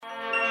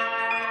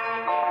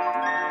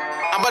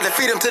I'm about to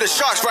feed them to the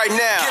sharks right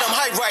now. Get them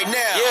hype right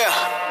now.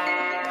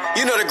 Yeah.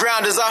 You know the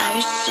ground is up.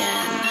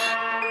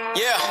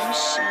 Yeah.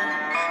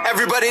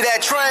 Everybody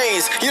that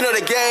trains, you know the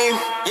game.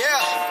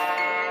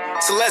 Yeah.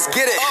 So let's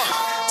get it.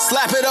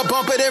 Slap it up,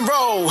 bump it, and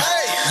roll.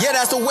 Hey. Yeah,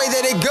 that's the way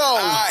that it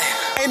goes.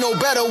 Ain't no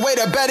better way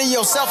to better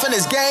yourself in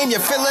this game.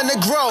 You're feeling the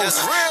growth.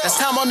 That's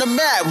time on the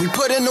mat. We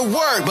put in the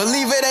work.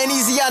 Believe it ain't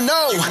easy, I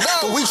know.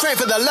 But we train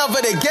for the love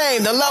of the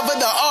game, the love of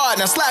the art.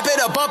 Now slap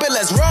it up, bump it,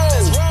 let's roll.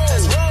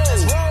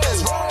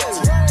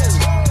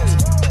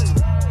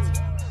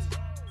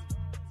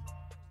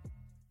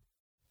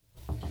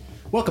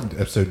 Welcome to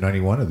episode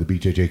 91 of the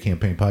BJJ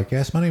Campaign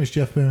Podcast. My name is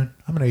Jeff Boone.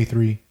 I'm an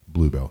A3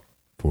 Blue Belt,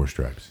 4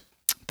 stripes.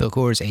 Phil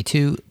Coors,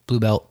 A2 Blue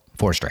Belt,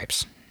 4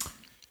 stripes.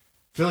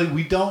 Philly,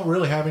 we don't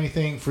really have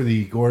anything for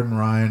the Gordon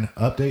Ryan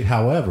update.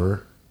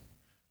 However,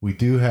 we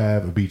do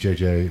have a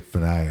BJJ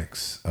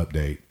Fanatics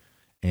update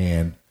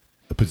and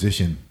a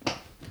position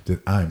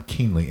that I'm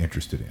keenly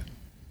interested in.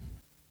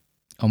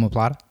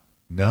 Omoplata?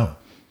 No.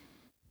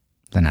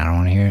 Then I don't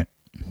want to hear it.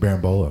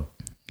 Berimbolo.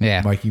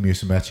 Yeah. Mikey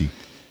Musumeci.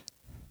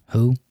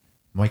 Who?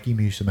 Mikey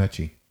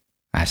Musumeci.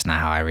 That's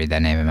not how I read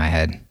that name in my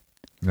head.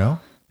 No?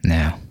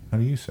 No. How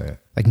do you say it?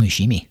 Like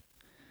Mushimi.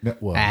 No,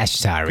 well, That's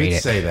just how I read you it.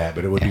 could say that,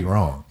 but it would be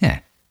wrong.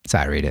 Yeah. That's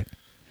how I read it.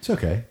 It's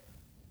okay.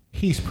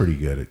 He's pretty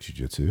good at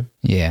jiu-jitsu.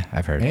 Yeah,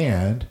 I've heard.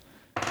 And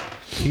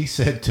he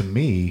said to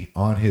me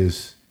on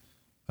his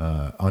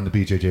on the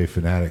BJJ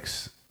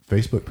Fanatics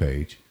Facebook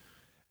page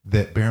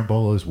that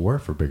Berimbolos were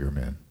for bigger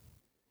men.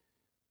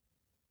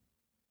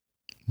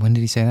 When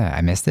did he say that?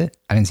 I missed it?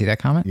 I didn't see that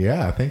comment?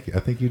 Yeah, I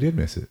think you did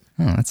miss it.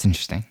 Oh, that's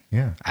interesting.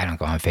 Yeah. I don't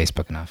go on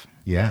Facebook enough.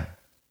 Yeah.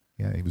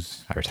 Yeah, he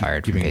was I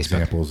retired from giving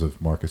Facebook. examples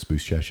of Marcus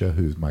Buchecha,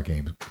 who's my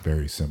game's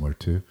very similar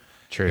to.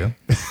 True.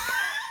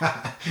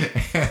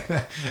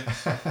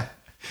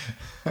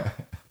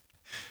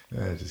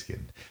 Just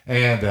kidding.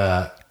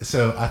 And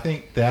so I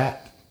think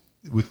that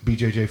with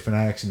BJJ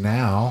Fanatics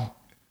now,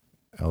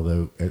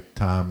 although at the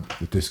time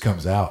that this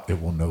comes out, it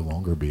will no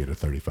longer be at a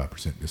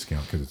 35%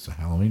 discount because it's a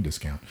Halloween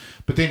discount.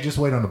 But then just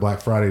wait on the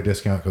Black Friday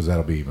discount because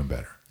that'll be even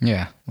better.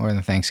 Yeah. Or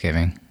the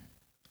Thanksgiving.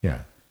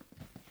 Yeah.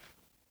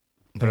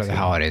 But the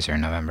holidays are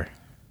in November.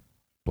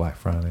 Black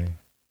Friday.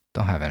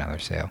 They'll have another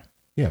sale.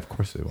 Yeah, of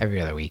course they will. Every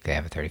other week they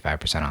have a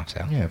 35% off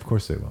sale. Yeah, of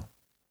course they will.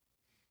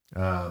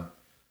 So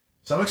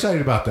I'm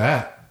excited about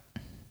that.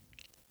 I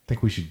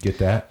think we should get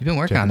that. You've been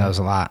working on those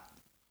a lot.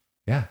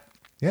 Yeah.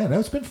 Yeah, no,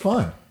 it's been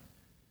fun.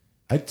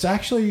 It's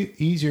actually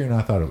easier than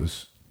I thought it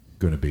was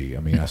going to be. I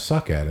mean, I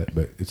suck at it,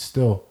 but it's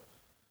still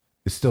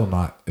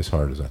not as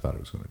hard as I thought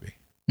it was going to be.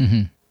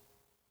 Mm-hmm.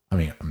 I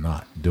mean, I'm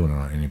not doing it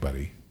on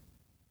anybody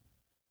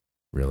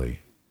really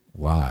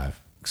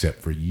live,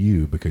 except for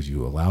you because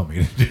you allow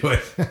me to do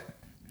it.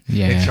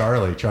 Yeah. And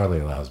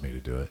Charlie allows me to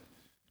do it.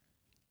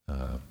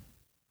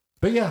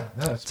 But yeah,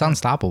 no, It's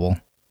unstoppable.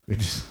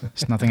 There's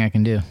nothing I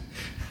can do.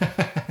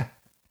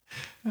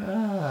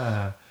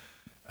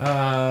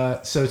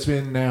 So it's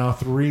been now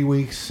 3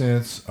 weeks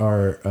since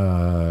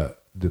our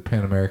the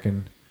Pan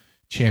American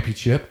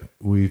Championship.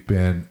 We've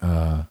been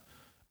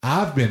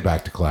I've been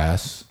back to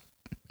class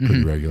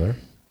pretty regular.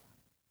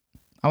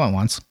 I went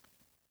once.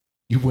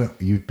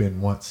 You've been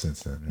once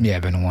since then. Right? Yeah,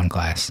 I've been in one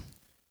class.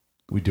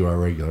 We do our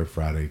regular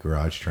Friday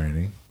garage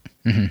training.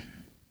 Mm-hmm.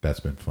 That's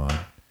been fun.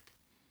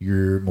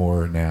 You're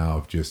more now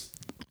of just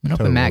I'm an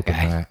open mat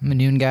guy. I'm a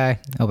noon guy,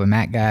 open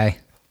mat guy.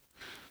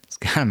 It's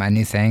kind of my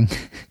new thing.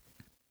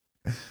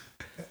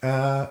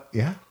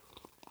 Yeah.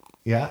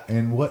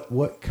 And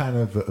what kind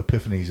of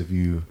epiphanies have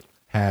you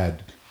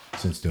had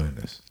since doing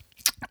this?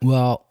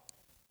 Well,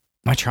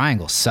 my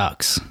triangle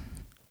sucks.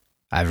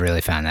 I've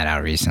really found that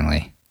out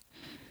recently.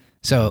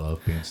 So I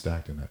love being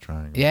stacked in that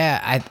triangle. yeah,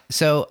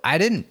 I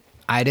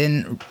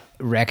didn't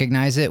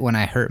recognize it when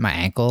I hurt my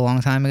ankle a long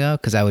time ago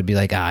because I would be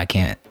like, I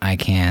can't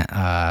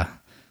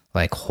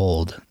like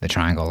hold the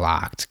triangle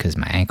locked because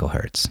my ankle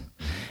hurts.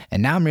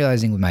 And now I'm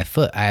realizing with my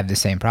foot I have the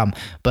same problem,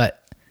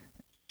 but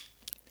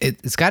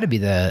it's got to be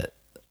the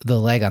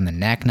leg on the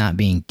neck not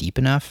being deep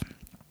enough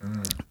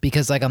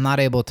because like I'm not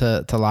able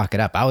to lock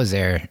it up. I was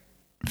there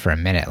for a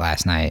minute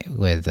last night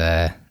with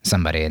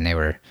somebody and they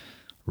were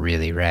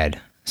really red.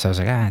 So I was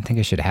like, I think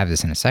I should have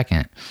this in a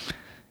second.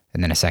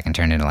 And then a second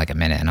turned into like a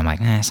minute and I'm like,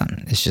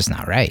 it's just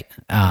not right.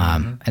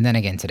 And then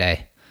again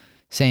today,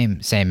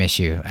 same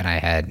issue. And I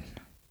had,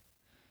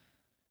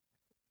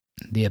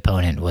 the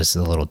opponent was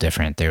a little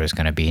different. There was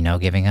going to be no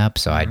giving up.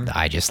 So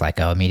I just let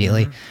go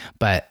immediately.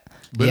 But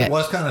yeah, it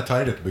was kind of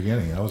tight at the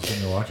beginning. I was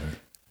sitting there watching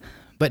it.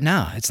 But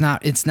no, it's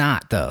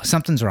not though.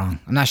 Something's wrong.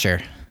 I'm not sure.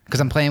 Because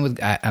I'm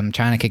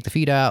trying to kick the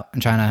feet out. I'm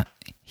trying to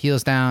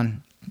heels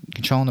down,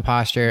 controlling the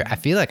posture. I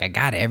feel like I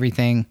got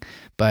everything,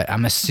 but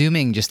I'm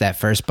assuming just that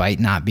first bite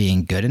not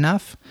being good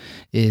enough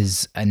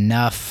is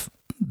enough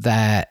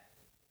that,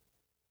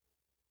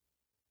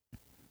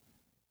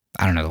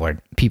 I don't know the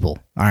word, people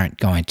aren't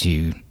going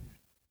to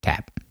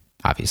tap,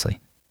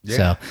 obviously. Yeah.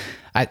 So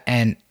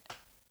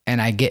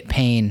I get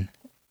pain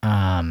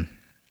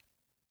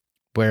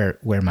where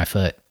my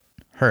foot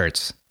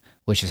hurts,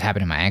 which has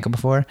happened in my ankle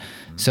before.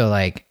 So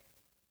like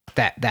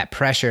that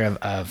pressure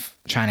of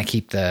trying to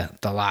keep the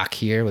lock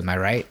here with my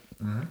right.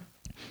 Mm-hmm.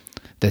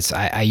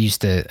 I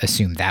used to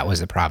assume that was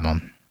the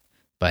problem,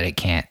 but it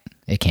can't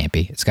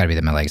be. It's got to be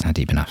that my leg's not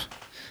deep enough.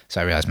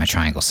 So I realized my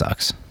triangle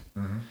sucks.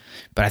 Mm-hmm.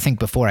 But I think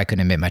before I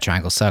couldn't admit my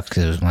triangle sucked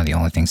because it was one of the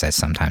only things that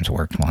sometimes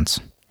worked once.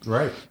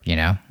 Right. You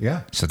know?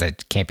 Yeah. So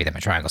that can't be that my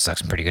triangle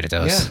sucks. I'm pretty good at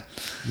those.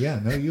 Yeah.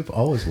 No, you've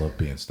always loved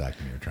being stacked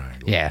in your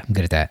triangle. Yeah, I'm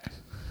good at that.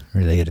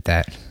 Really good at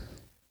that.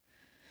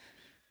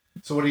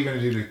 So what are you going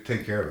to do to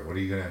take care of it? What are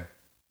you going to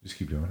just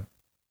keep doing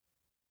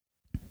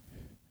it?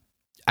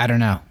 I don't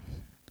know.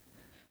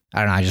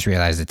 I just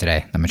realized it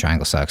today that my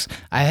triangle sucks.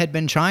 I had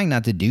been trying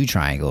not to do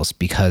triangles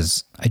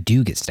because I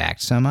do get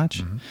stacked so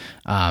much.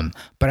 Mm-hmm.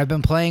 But I've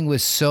been playing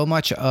with so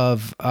much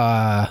of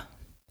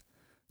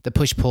the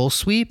push-pull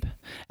sweep,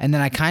 and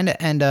then I kind of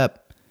end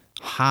up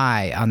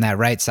high on that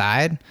right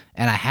side,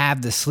 and I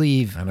have the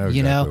sleeve, I know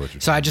exactly what you're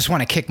so saying. I just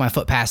want to kick my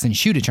foot past and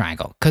shoot a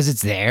triangle because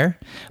it's there.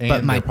 And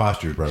but my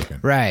posture's broken.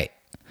 Right.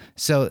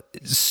 So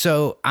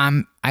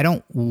I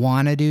don't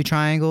want to do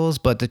triangles,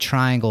 but the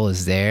triangle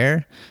is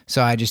there.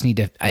 So I just need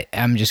to,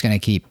 I'm just going to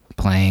keep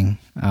playing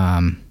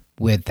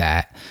with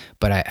that.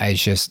 But I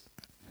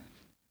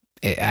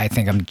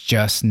think I'm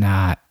just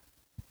not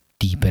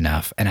deep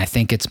enough. And I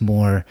think it's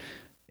more,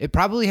 it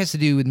probably has to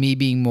do with me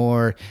being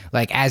more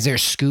like as they're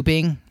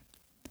scooping,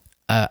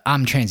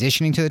 I'm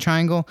transitioning to the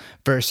triangle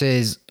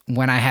versus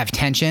when I have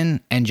tension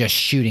and just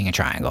shooting a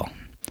triangle.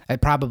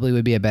 It probably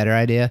would be a better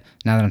idea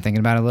now that I'm thinking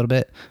about it a little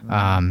bit.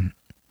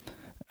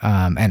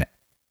 And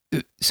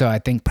so I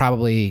think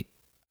probably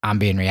I'm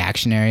being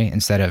reactionary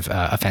instead of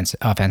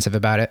offensive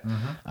about it.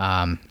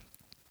 Mm-hmm.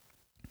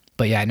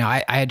 But yeah, no,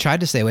 I had tried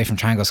to stay away from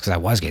triangles because I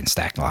was getting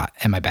stacked a lot,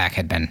 and my back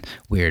had been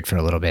weird for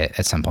a little bit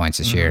at some points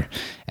this year,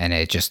 and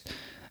it just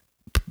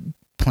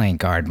playing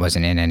guard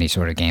wasn't in any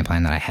sort of game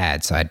plan that I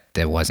had, so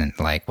it wasn't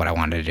like what I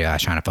wanted to do. I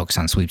was trying to focus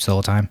on sweeps the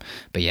whole time.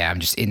 But yeah,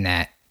 I'm just in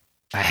that.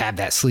 I have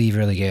that sleeve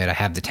really good. I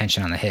have the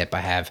tension on the hip. I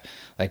have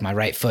like my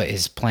right foot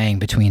is playing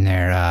between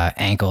their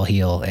ankle,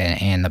 heel,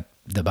 and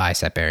the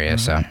bicep area.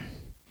 Mm-hmm. So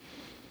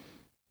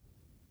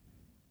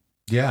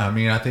yeah, I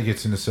mean, I think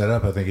it's in the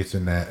setup. I think it's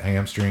in that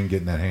hamstring,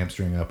 getting that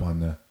hamstring up on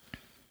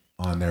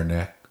their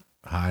neck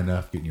high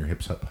enough, getting your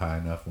hips up high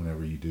enough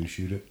whenever you do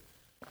shoot it.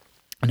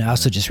 And I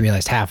also just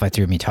realized halfway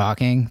through me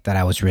talking that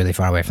I was really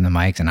far away from the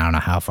mics, and I don't know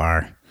how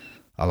far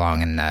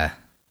along in the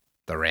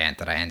rant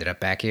that I ended up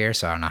back here,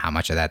 so I don't know how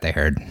much of that they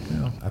heard.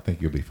 No, I think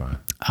you'll be fine.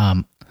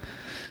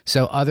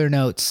 So other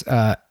notes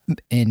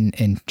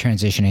in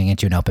transitioning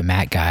into an open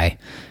mat guy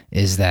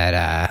is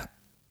that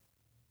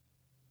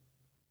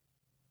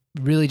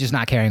really just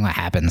not caring what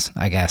happens,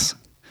 I guess.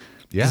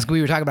 Yeah. As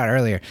we were talking about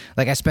earlier.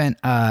 Like I spent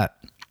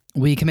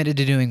we committed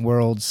to doing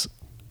Worlds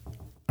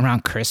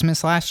around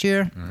Christmas last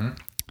year. Mm-hmm.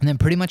 And then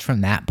pretty much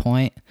from that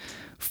point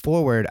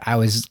forward, I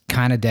was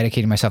kind of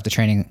dedicating myself to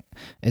training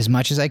as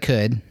much as I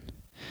could,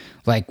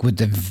 like with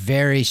the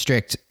very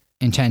strict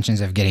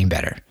intentions of getting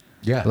better.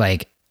 Yeah.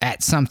 Like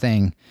at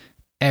something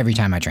every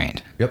time I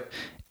trained. Yep.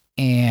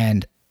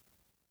 And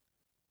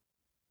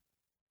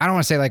I don't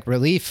want to say like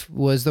relief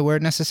was the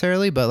word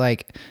necessarily, but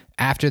like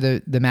after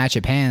the match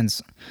at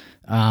Pans,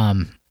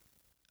 I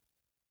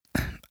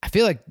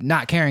feel like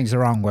not caring is the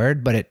wrong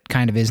word, but it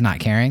kind of is not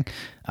caring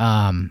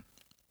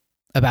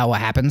about what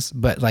happens,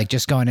 but like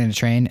just going in to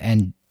train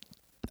and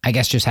I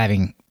guess just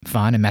having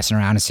fun and messing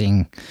around and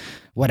seeing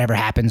whatever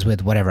happens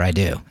with whatever I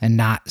do, and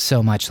not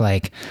so much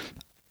like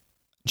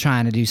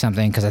trying to do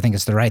something because I think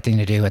it's the right thing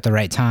to do at the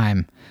right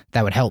time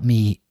that would help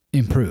me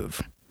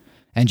improve,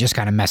 and just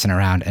kind of messing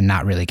around and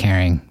not really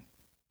caring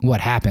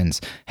what happens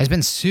has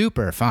been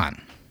super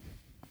fun.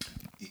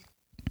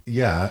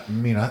 Yeah, I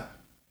mean, I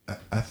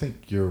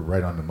think you're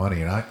right on the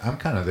money, and I'm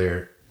kind of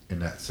there in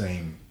that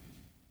same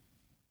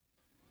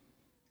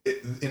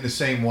in the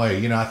same way.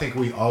 You know, I think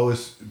we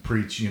always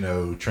preach, you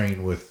know,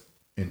 train with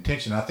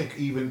intention. I think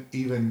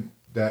even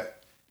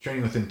that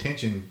training with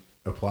intention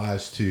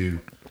applies to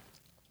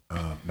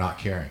not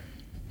caring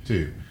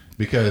too,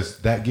 because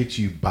that gets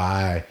you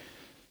by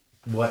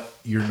what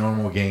your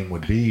normal game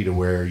would be, to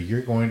where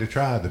you're going to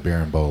try the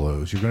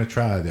Barambolos, you're going to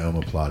try the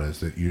omoplatas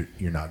that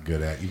you're not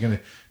good at. You're going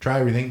to try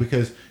everything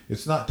because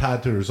it's not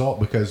tied to the result,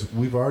 because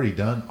we've already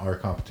done our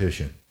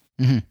competition.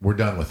 Mm-hmm. We're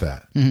done with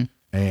that. Mm-hmm.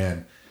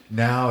 And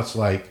now it's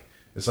like,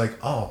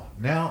 oh,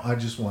 now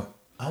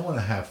I want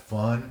to have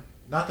fun.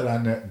 Not that I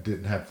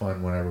didn't have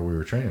fun whenever we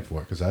were training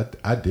for it, because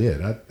I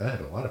did. I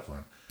had a lot of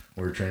fun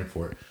when we were training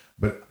for it.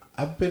 But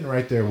I've been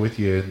right there with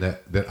you in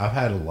that I've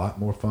had a lot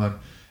more fun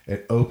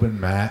at open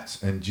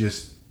mats and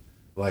just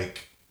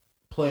like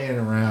playing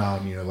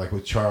around, you know, like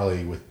with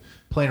Charlie, with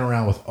playing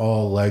around with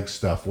all leg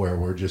stuff, where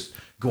we're just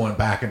going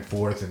back and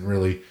forth and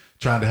really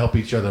trying to help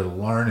each other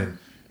learn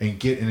and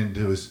get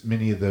into as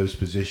many of those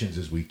positions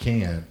as we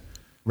can,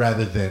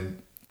 rather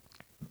than,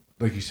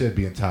 like you said,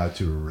 being tied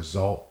to a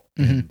result.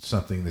 Mm-hmm. And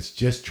something that's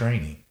just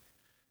training.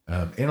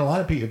 And a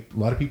lot of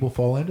people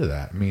fall into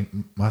that. I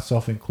mean,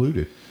 myself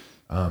included.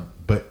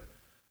 But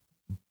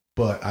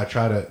I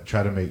try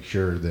to make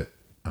sure that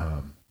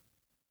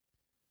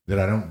that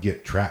I don't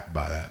get trapped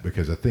by that,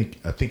 because I think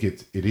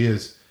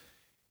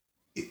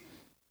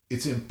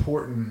it's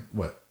important.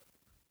 What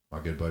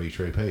my good buddy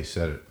Trey Pace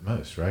said it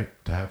most, right?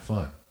 To have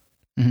fun,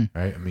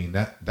 right? I mean,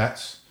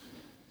 that's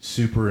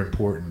super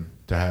important,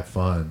 to have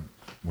fun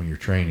when you're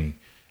training.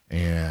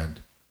 And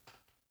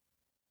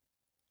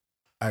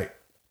I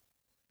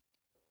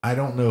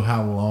don't know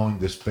how long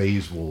this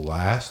phase will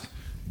last,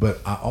 but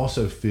I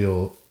also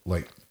feel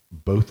like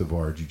both of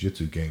our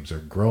jiu-jitsu games are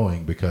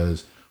growing,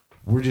 because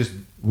we're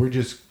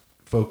just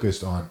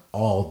focused on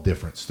all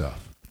different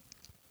stuff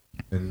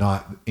and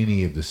not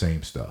any of the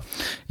same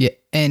stuff. Yeah,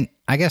 and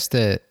I guess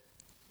to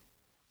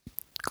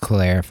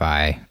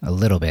clarify a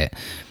little bit,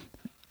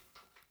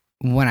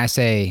 when I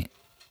say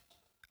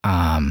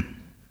caring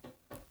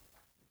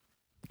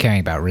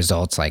about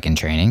results like in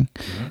training,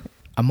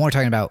 I'm more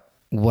talking about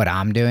what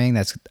I'm doing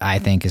that's I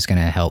think is going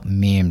to help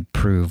me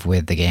improve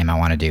with the game I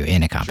want to do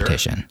in a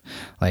competition. Sure.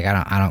 Like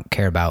I don't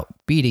care about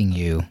beating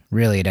you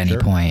really at any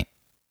point.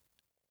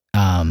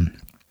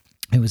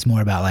 It was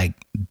more about like,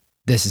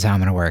 this is how I'm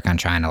going to work on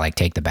trying to like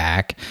take the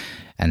back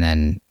and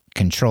then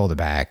control the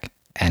back.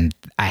 And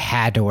I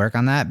had to work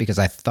on that because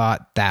I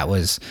thought that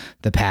was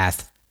the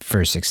path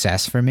for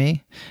success for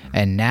me.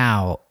 And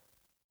now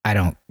I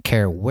don't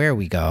care where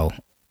we go,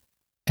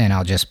 and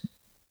I'll just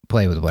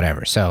play with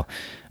whatever. So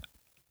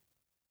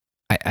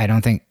I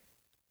don't think,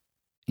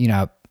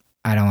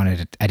 I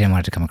didn't want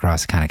it to come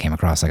across. It kind of came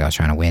across like I was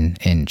trying to win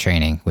in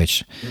training,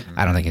 which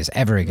I don't think is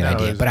ever a good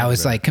idea. But I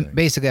was like,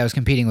 basically I was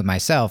competing with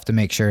myself to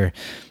make sure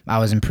I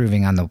was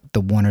improving on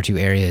the one or two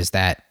areas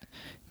that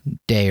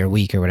day or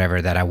week or whatever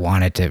that I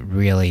wanted to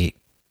really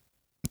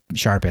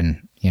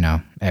sharpen,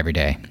 every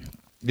day.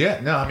 Yeah,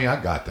 no, I mean,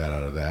 I got that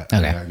out of that.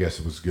 Okay. I mean, I guess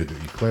it was good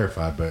that you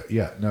clarified, but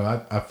yeah, no,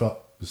 I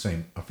felt the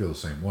same. I feel the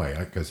same way,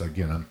 because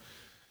again,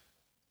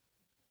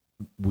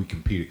 we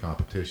compete at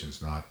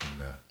competitions, not in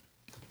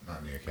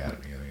the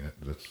academy. I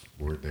mean,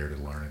 we're there to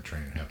learn and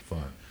train and have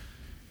fun.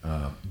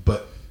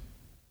 But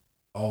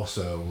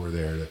also we're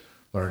there to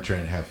learn, train,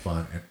 and have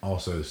fun, and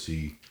also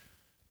see,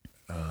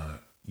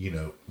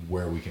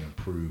 where we can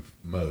improve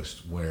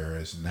most.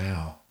 Whereas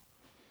now,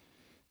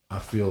 I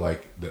feel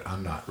like that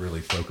I'm not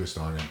really focused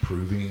on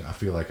improving. I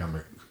feel like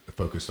I'm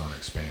focused on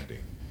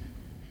expanding.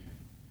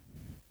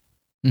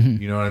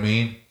 You know what I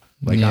mean?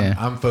 Like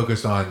I'm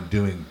focused on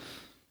doing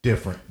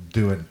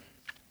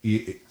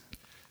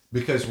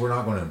because we're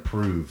not going to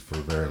improve for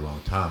a very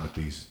long time at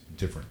these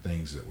different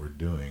things that we're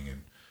doing.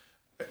 And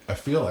I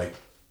feel like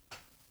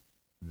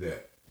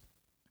that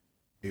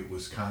it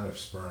was kind of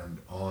spurred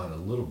on a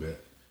little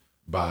bit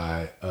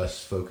by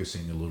us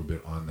focusing a little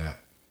bit on that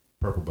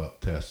purple belt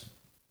test,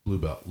 blue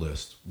belt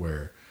list,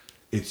 where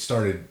it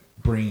started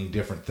bringing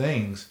different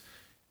things,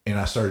 and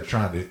I started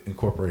trying to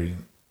incorporate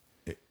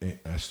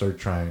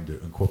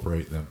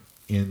them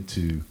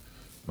into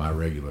my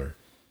regular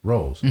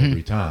roles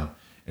every time.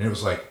 And it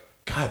was like,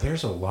 God,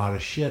 there's a lot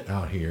of shit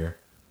out here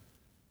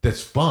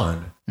that's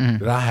fun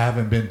that I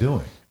haven't been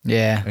doing.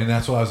 Yeah. And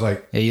that's why I was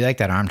like, yeah, you like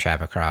that arm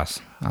trap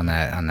across on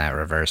that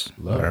reverse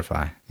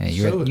butterfly. Yeah,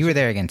 you were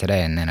there again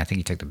today, and then I think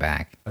you took the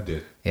back. I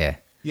did. Yeah.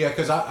 Yeah,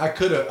 because I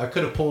could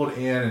have pulled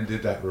in and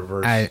did that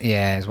reverse.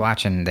 I was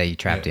watching that you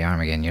trapped the arm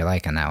again. You're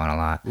liking that one a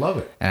lot. Love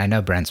it. And I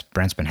know Brent's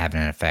been having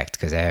an effect,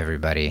 because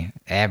everybody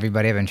I've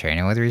been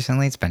training with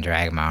recently, it's been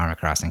dragging my arm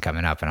across and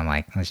coming up, and I'm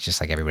like, it's just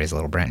like everybody's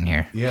little Brent in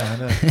here. Yeah, I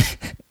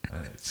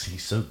know.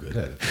 He's so good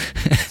at it.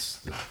 That's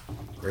the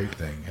great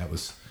thing. That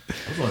was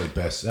one of the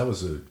best. That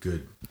was a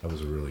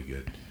really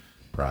good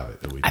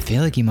private that we did. I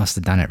feel like you must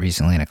have done it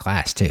recently in a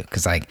class too,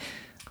 because like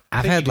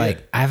I've had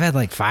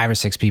like 5 or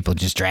 6 people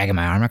just dragging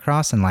my arm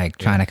across and like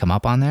trying to come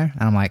up on there,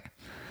 and I'm like,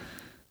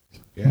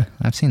 yeah,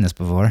 I've seen this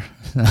before.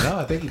 No,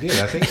 I think you did.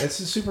 I think it's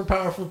a super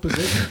powerful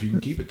position if you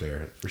can keep it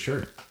there, for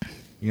sure.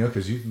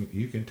 Because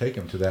you can take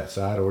them to that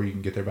side, or you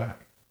can get their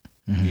back.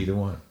 Either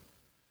one.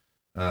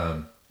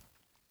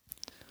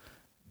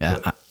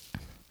 Yeah.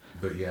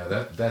 But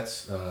yeah,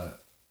 that's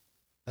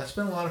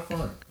been a lot of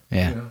fun.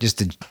 Yeah,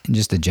 just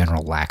a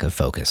general lack of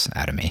focus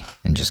out of me,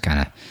 and just kind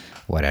of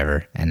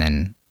whatever. And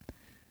then,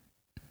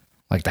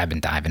 like, I've been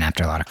diving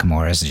after a lot of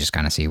Kimuras to just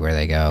kind of see where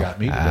they go.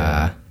 You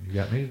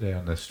got me today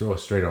on the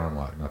straight arm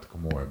lock, not the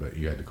Kimura, but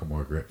you had the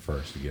Kimura grip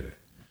first to get it.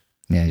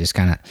 Yeah, just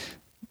kind of.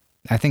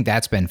 I think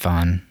that's been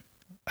fun.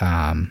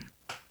 For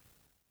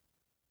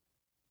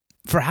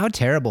how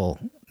terrible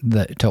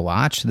to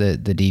watch the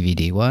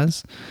DVD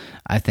was,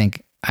 I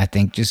think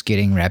just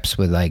getting reps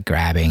with like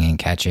grabbing and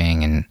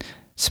catching and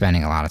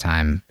spending a lot of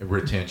time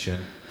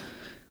retention,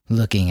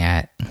 looking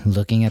at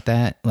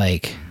that,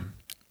 like,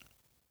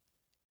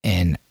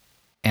 and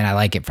I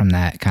like it from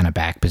that kind of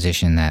back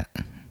position that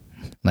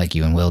like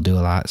you and Will do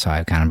a lot. So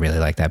I kind of really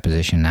like that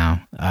position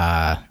now.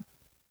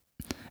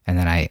 And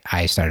then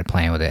I started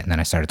playing with it, and then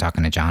I started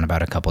talking to John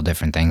about a couple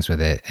different things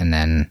with it. And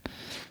then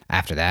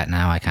after that,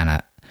 now I kind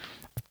of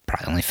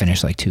probably only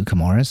finished like 2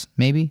 Kimuras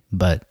maybe,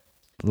 but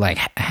like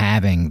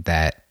having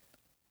that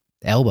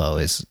elbow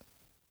is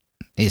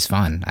is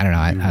fun. I don't know.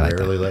 You I like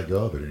rarely that. let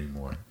go of it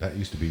anymore. That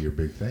used to be your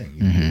big thing.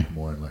 You do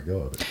more and let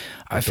go of it.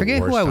 I At the forget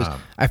who worst I was.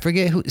 time. I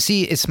forget who.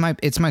 See, it's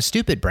my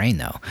stupid brain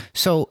though.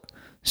 So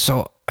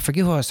I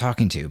forget who I was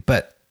talking to,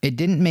 but it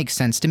didn't make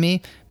sense to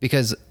me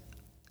because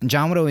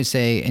John would always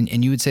say,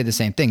 and you would say the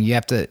same thing. You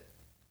have to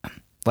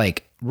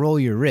like roll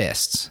your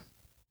wrists,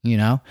 you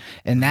know,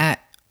 and that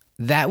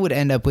would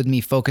end up with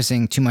me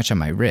focusing too much on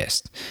my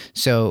wrist.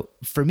 So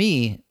for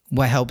me,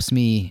 what helps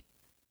me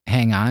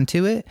hang on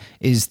to it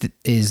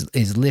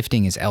is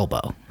lifting his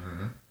elbow.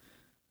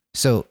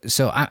 So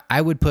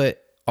I would put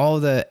all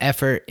the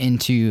effort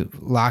into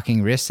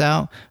locking wrists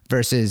out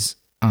versus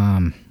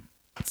on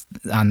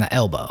the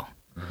elbow,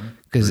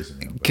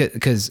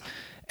 because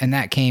and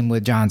that came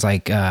with John's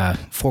like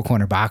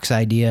 4-corner box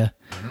idea,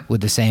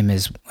 with the same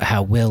as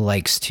how Will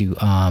likes to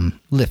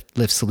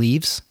lift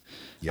sleeves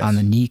on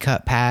the knee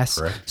cut pass.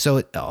 Correct.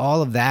 So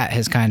all of that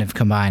has kind of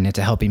combined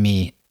into helping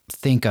me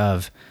think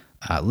of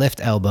lift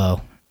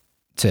elbow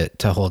to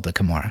hold the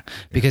Kimura,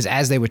 because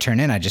as they would turn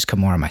in, I just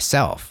Kimura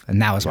myself,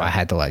 and that was why I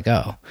had to let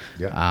go.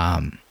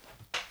 Yeah.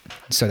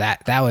 So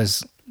that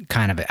was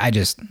kind of it.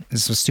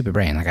 It's a stupid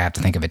brain. Like I have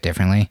to think of it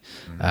differently.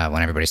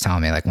 When everybody's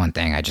telling me like one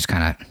thing, I just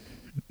kind of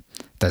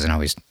doesn't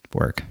always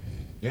work.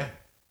 Yeah.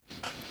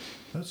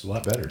 That's a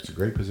lot better. It's a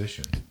great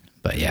position.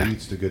 But yeah. It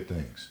leads to good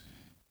things.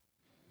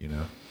 You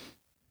know?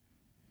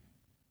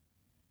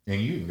 And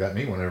you even got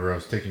me whenever I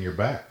was taking your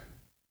back.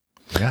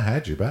 Yeah, I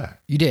had your back.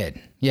 You did.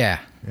 Yeah.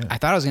 I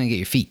thought I was going to get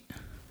your feet.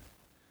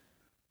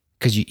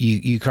 Because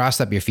you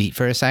crossed up your feet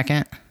for a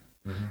second.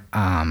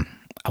 I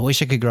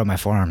wish I could grow my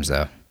forearms,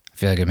 though. I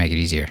feel like it'd make it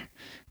easier.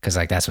 Because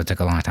like that's what took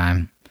a long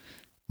time.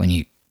 When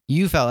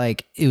you felt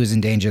like it was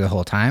in danger the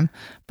whole time,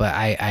 but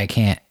I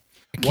can't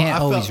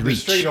always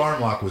reach. The straight arm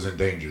lock was in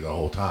danger the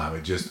whole time.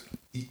 It just,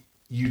 I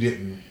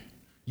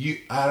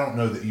don't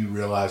know that you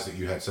realized that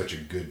you had such a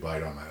good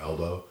bite on my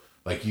elbow.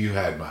 Like you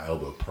had my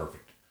elbow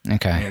perfect.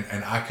 Okay.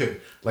 And I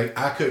couldn't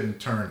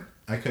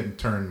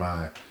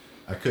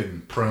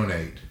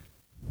pronate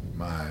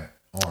my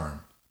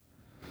arm.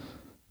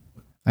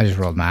 I just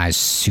rolled my eyes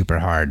super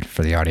hard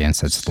for the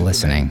audience that's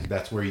listening.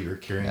 That's where you're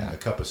carrying a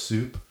cup of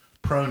soup.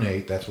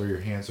 Pronate, that's where your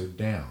hands are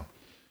down.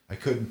 I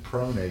couldn't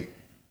pronate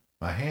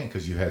my hand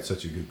because you had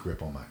such a good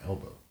grip on my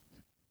elbow.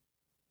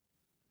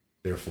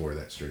 Therefore,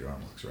 that straight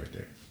arm lock's right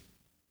there.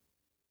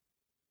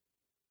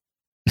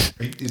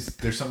 Is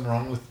there something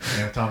wrong with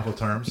anatomical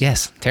terms?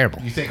 Yes,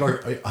 terrible. You think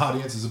our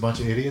audience is a bunch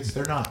of idiots?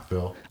 They're not,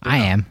 Phil. I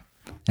am,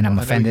 and I'm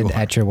offended you are.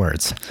 at your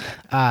words.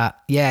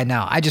 Yeah,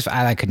 no, I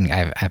couldn't.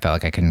 I felt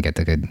like I couldn't get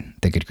the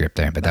good grip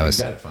there, but that was.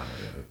 You got it fine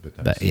with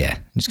it, But yeah,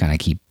 just kind of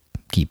keep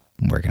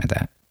working at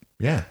that.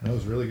 Yeah, that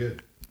was really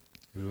good.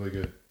 It was really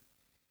good.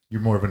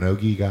 You're more of an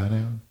Ogie guy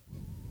now?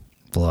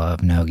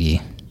 Love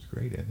Nogi. It's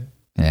great, isn't it?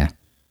 Yeah,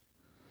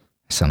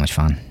 so much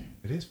fun.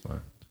 It is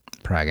fun.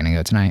 Probably gonna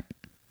go tonight.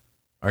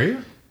 Are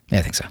you? Yeah,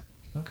 I think so.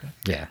 Okay.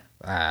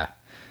 Yeah.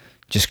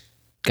 Just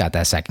got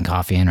that second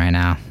coffee in right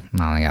now.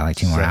 I only got like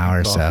 2 more Second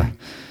hours, coffee? so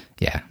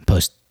yeah.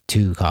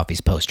 2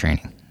 coffees post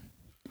training.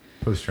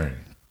 Post training.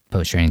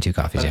 2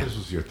 coffees. I thought Yeah. this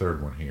was your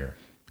third one here.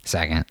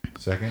 Second.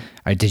 Second?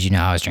 Did you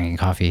know I was drinking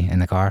coffee in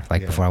the car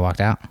before I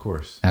walked out? Of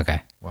course.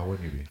 Okay. Why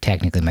wouldn't you be?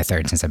 Technically my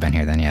third since I've been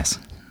here. Then yes.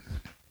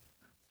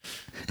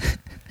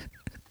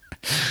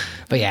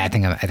 But yeah, I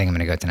think I'm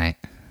gonna go tonight,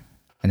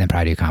 and then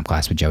probably do comp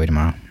class with Joey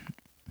tomorrow.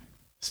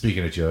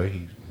 Speaking of Joey,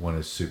 he won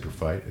his super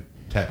fight.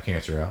 Tap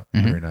cancer out.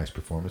 Very nice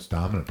performance.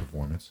 Dominant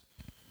performance.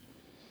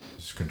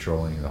 Just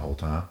controlling the whole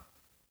time.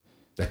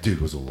 That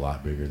dude was a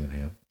lot bigger than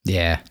him.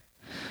 Yeah.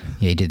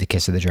 Yeah, he did the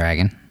Kiss of the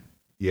Dragon.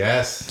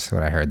 Yes. That's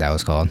what I heard that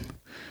was called.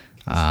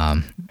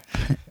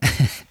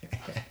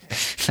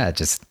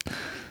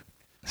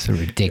 It's a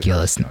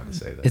ridiculous. Trying to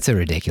say that. It's a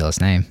ridiculous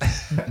name.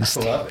 I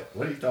love it.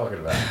 What are you talking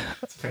about?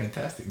 It's a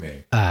fantastic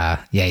name. Yeah,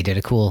 he did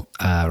a cool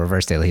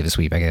reverse De La Riva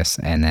sweep, I guess,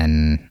 and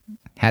then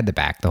had the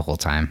back the whole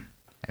time.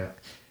 Yeah.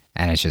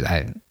 And it's just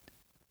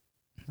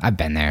I've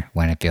been there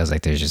when it feels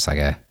like there's just like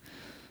a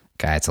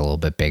guy that's a little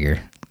bit bigger,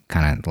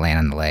 kind of laying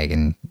on the leg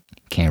and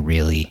can't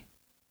really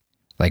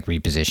like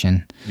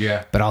reposition.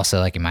 Yeah. But also,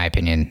 like in my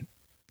opinion,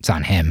 it's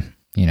on him.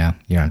 You know,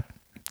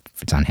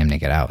 it's on him to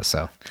get out.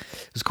 So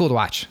it was cool to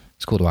watch.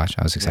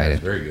 I was excited. Yeah,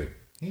 it's very good.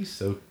 He's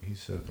so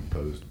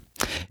composed.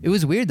 It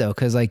was weird though,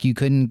 because like you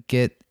couldn't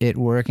get it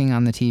working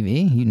on the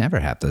TV. You never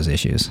have those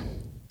issues.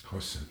 I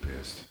was so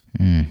pissed.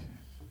 I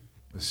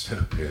was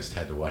so pissed.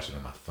 Had to watch it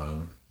on my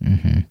phone.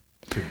 Mm-hmm.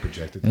 Couldn't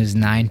project it. It was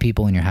 9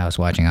 people in your house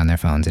watching on their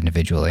phones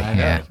individually. I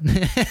know. Yeah.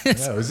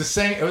 No, it was the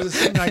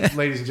same night,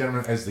 ladies and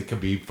gentlemen, as the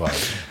Khabib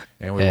fight,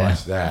 and we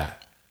watched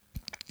that.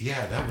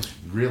 Yeah, that was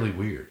really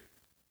weird.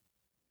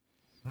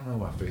 I don't know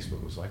why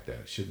Facebook was like that.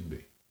 It shouldn't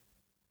be.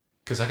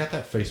 Because I got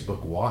that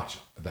Facebook Watch,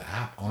 the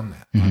app on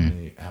that, on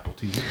the Apple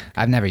TV.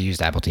 I've never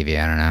used Apple TV.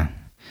 I don't know.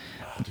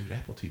 Oh, dude,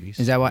 Apple TV.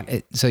 Is that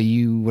why? So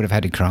you would have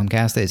had to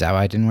Chromecast it? Is that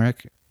why it didn't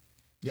work?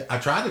 Yeah, I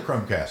tried the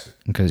Chromecast.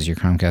 Because your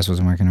Chromecast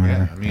wasn't working or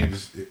whatever? Yeah, I mean,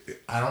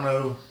 I don't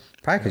know.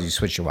 Probably because you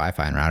switched your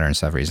Wi-Fi and router and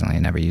stuff recently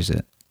and never used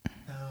it.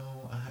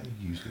 No, I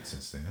used it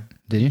since then.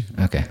 Did you?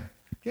 Okay.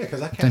 Yeah,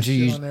 because I Don't cast you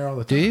shit use? on there all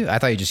the time. Do you? I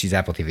thought you just use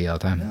Apple TV all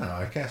the time. No,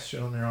 I cast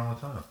shit on there all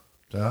the time.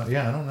 So,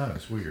 yeah, I don't know.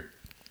 It's weird.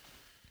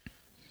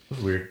 It was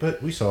weird,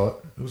 but we saw it.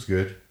 It was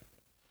good.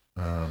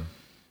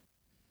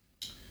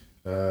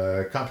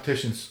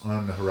 Competitions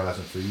on the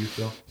horizon for you,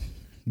 Phil?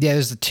 Yeah,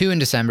 there's the 2 in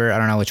December. I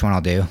don't know which one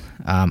I'll do.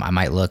 I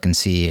might look and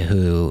see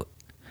who.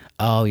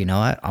 Oh, you know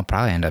what? I'll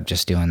probably end up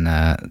just doing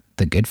the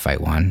Good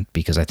Fight one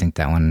because I think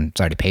that one's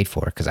already paid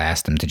for because I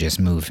asked them to just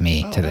move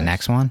me to the nice.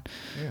 next one.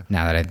 Yeah.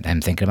 Now that I'm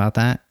thinking about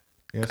that,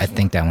 Yeah, I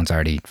think that one's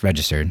already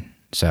registered.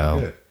 So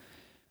Good.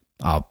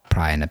 I'll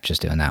probably end up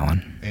just doing that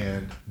one.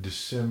 And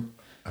December,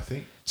 I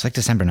think, It's like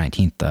December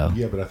 19th, though.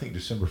 yeah, but I think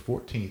December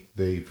 14th,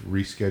 they've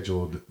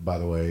rescheduled, by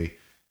the way,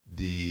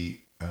 the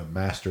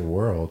Master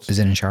Worlds Is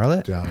it in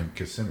Charlotte? down in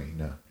Kissimmee.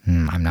 No.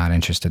 I'm not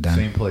interested then.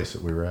 Same place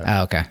that we were at.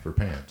 Oh, okay. For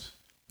pants.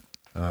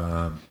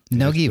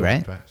 Nogi,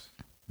 right?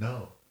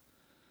 No.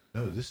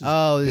 No, this is.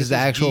 Oh, this is the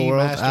actual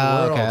world. Master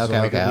Oh, Worlds, okay, so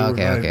like okay, we were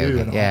okay, gonna okay, do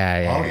okay. in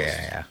Yeah. August,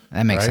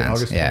 That makes right? sense.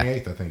 August Yeah.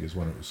 28th, I think, is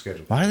when it was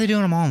scheduled. Why are they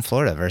doing them all in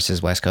Florida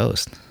versus West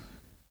Coast?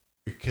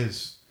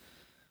 Because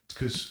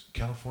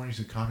California's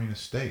a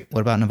communist state.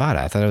 What about Nevada?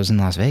 I thought it was in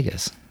Las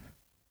Vegas.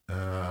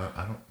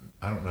 I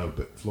don't know,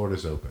 but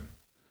Florida's open,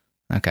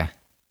 Okay.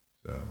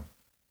 so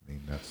I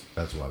mean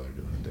that's why they're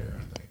doing it there.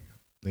 I think.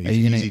 It's Are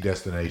you an gonna- easy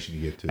destination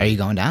to get to. Are you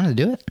going down to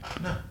do it?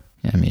 No,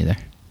 Yeah, me either.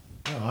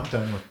 no, I'm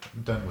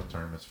done with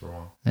tournaments for a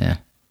while. Yeah.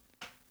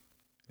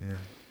 Yeah,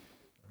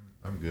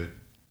 I'm good.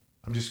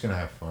 I'm just gonna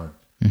have fun.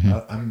 Mm-hmm.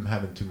 I'm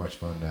having too much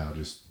fun now,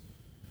 just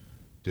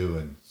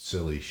doing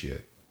silly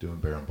shit. Doing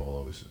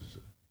Baron-Bolos is a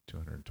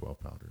 212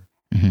 pounder.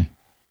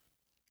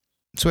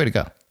 It's the way to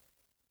go.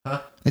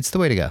 Huh? It's the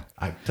way to go.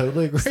 I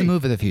totally agree. It's the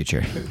move of the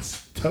future.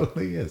 It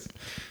totally is.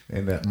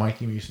 And that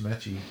Mikey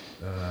Musumeci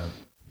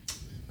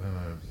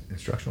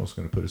instructional is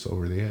going to put us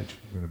over the edge.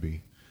 We're going to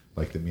be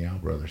like the Meow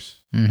Brothers.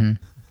 I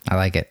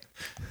like it.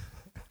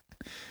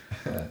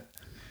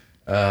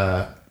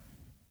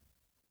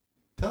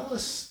 Tell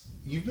us,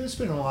 you've been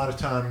spending a lot of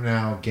time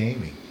now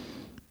gaming,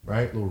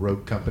 right? Little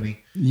rogue company.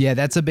 Yeah,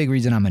 that's a big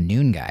reason I'm a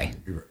noon guy.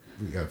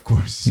 Yeah, of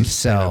course. Staying up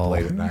So,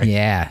 late at night.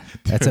 yeah,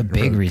 that's a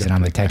big Rogue reason I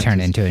company turned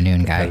matches, into a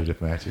noon guy.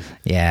 Competitive matches.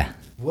 Yeah.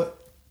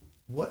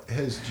 What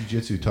has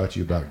jiu-jitsu taught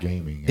you about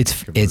gaming?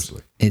 It's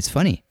conversely? it's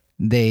funny.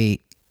 They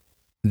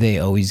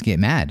always get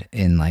mad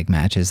in like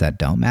matches that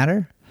don't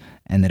matter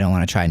and they don't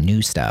want to try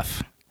new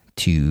stuff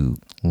to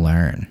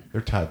learn.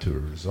 They're tied to a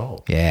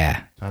result.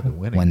 Yeah. Tied to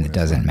winning When it it's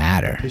doesn't not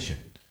matter. competition.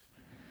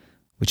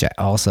 Which I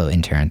also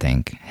in turn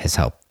think has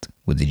helped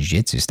with the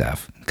jiu-jitsu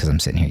stuff because I'm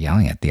sitting here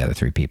yelling at the other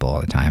 3 people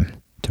all the time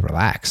to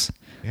relax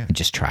Yeah. and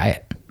just try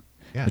it.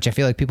 Yeah. Which I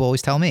feel like people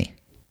always tell me.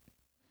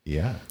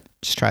 Yeah.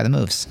 Just try the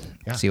moves.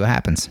 Yeah. See what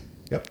happens.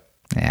 Yep.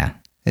 Yeah.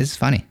 It's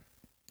funny.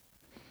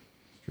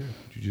 It's true.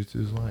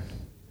 Jiu-jitsu is life.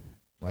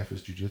 Life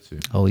is jiu-jitsu.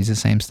 Always the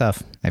same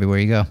stuff everywhere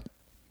you go.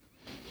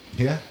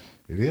 Yeah,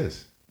 it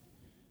is.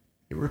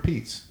 It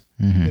repeats.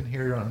 Mm-hmm. I've been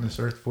here on this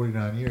earth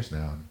 49 years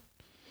now, and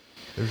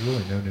there's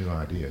really no new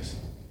ideas.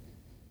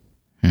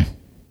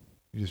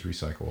 You just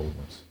recycle old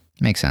ones.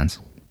 Makes sense.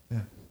 Yeah.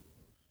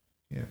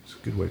 Yeah, it's a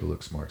good way to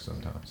look smart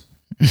sometimes.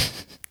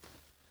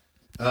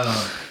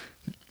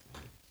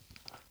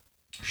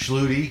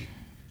 Schluty,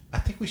 I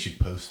think we should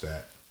post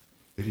that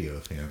video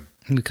of him.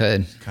 We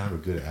could. Kind of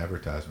a good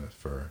advertisement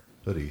for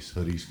hoodies.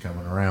 Hoodies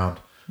coming around.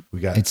 We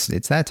got It's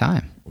that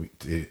time.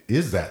 it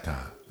is that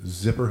time.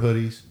 Zipper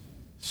hoodies,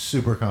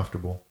 super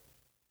comfortable,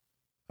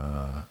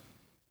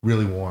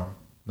 really warm,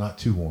 not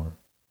too warm.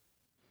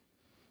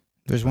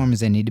 They're as warm as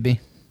they need to be.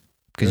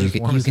 Because They're you as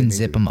can, warm you as they can need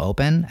zip to them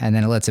open and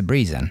then it lets a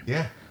breeze in.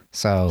 Yeah.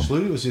 So,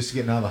 Schluty was just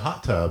getting out of the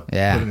hot tub,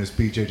 Yeah. putting his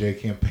BJJ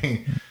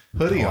campaign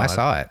hoodie oh, on. I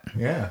saw it.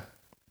 Yeah.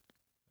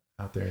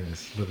 Out there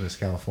living his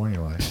California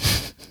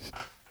life.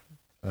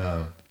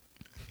 Trying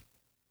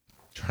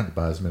to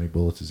buy as many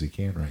bullets as he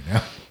can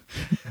right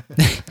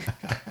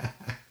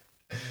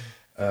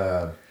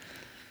now.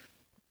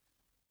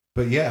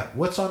 But yeah,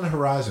 what's on the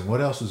horizon?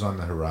 What else is on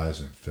the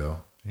horizon, Phil?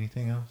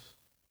 Anything else?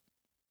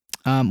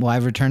 Well,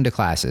 I've returned to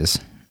classes.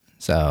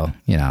 So,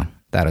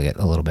 that'll get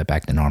a little bit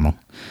back to normal.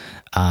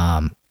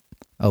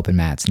 Open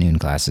mats, noon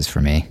classes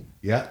for me.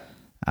 Yeah.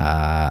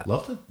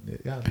 Love the new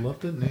Yeah.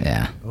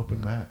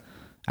 open mat.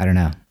 I don't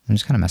know. I'm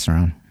just kind of messing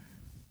around.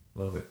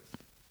 Love it.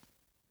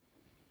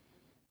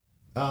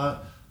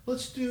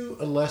 Let's do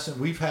a lesson.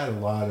 We've had a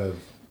lot of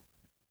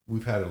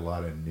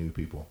new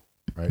people,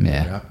 right?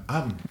 Yeah.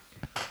 I'm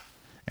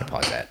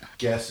Pause that.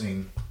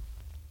 guessing.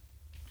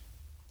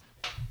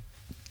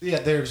 Yeah,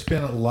 there's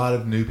been a lot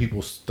of new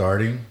people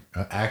starting.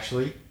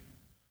 Actually,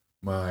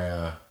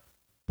 my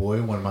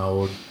boy, one of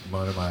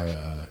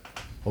my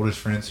oldest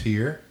friends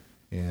here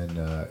in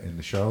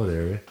the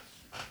Charlotte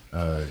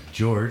area,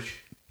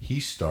 George,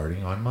 he's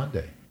starting on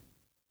Monday.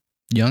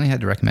 You only had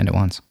to recommend it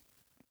once.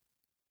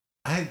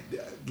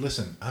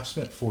 Listen, I've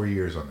spent 4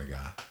 years on the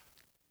guy,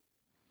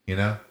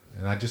 and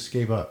I just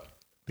gave up.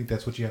 I think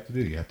that's what you have to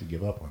do. You have to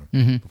give up on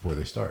them before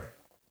they start.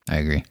 I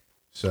agree.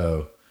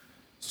 So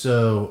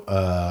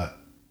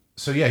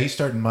yeah, he's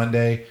starting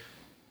Monday.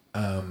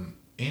 And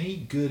any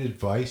good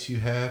advice you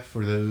have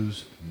for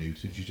those new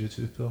to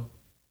jiu-jitsu, Phil?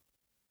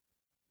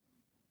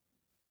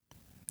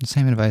 The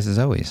same advice as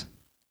always.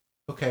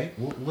 Okay,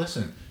 well,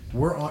 listen,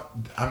 we're on.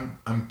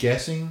 I'm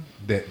guessing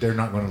that they're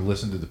not going to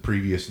listen to the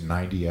previous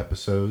 90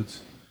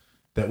 episodes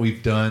that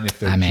we've done if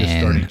they're just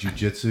starting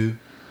jiu-jitsu.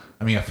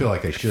 I mean, I feel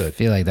like they should. I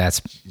feel like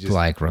that's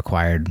like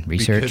required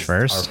research because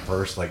first. Our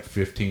first like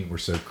 15 were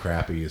so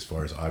crappy as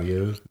far as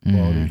audio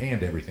quality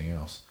and everything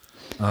else.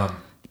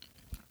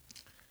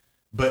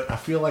 But I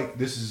feel like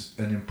this is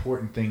an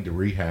important thing to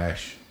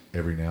rehash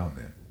every now and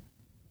then.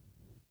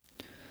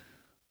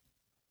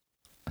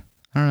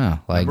 I don't know.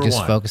 Like, Number just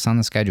one. focus on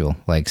the schedule.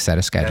 Like, set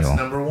a schedule. That's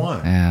number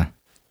one. Yeah.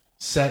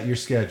 Set your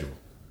schedule.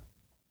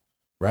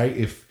 Right?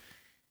 If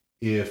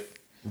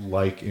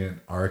like in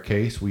our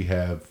case, we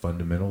have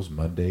fundamentals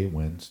Monday,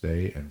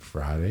 Wednesday, and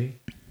Friday,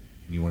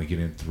 and you want to get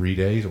in 3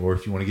 days, or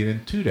if you want to get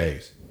in 2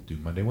 days, do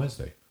Monday,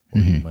 Wednesday,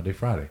 or do Monday,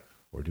 Friday,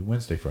 or do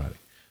Wednesday, Friday.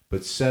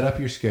 But set up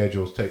your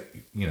schedules. Take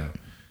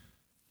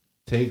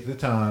the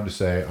time to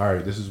say, all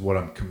right, this is what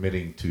I'm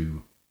committing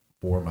to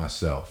for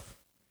myself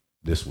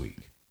this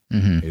week.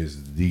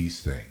 Is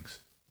these things.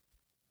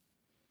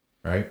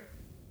 Right?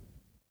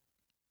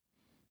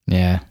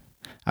 Yeah.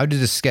 I would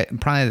do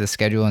probably the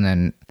schedule and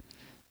then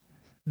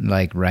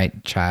like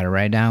try to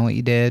write down what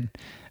you did.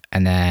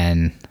 And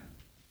then.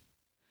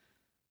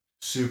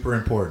 Super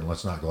important.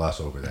 Let's not gloss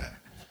over that.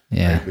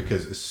 Yeah. Right?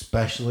 Because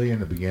especially in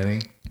the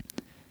beginning,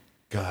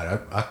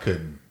 God, I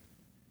couldn't.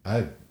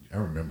 I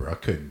remember I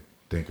couldn't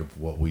think of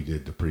what we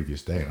did the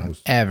previous day, and I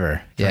was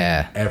Ever.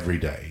 Yeah. every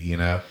day.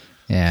 Yeah.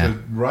 So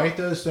write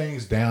those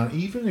things down,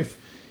 even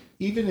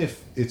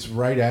if it's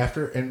right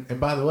after. And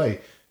by the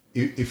way,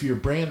 if you're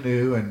brand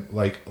new and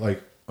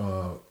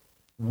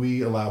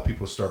we allow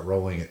people to start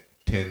rolling at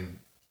 10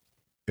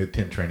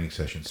 training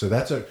sessions, so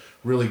that's a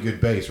really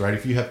good base, right?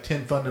 If you have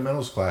 10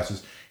 fundamentals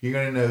classes, you're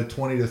going to know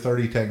 20 to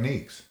 30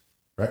 techniques.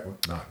 Right? Well,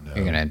 not know.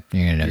 You're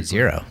gonna know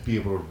zero. Be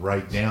able to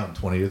write down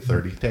 20 to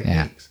 30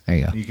 techniques. There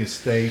you go. You can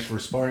stay for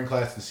sparring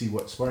class to see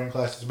what sparring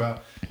class is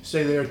about.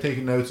 Stay there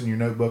taking notes in your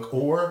notebook.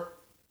 Or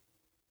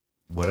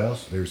what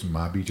else? There's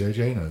my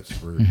BJJ notes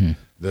for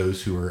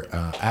those who are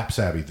app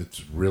savvy.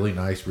 That's really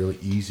nice, really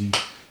easy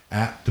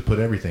app to put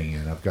everything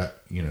in. I've got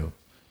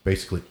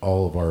basically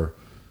all of our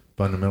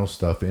fundamental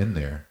stuff in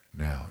there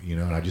now.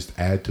 And I just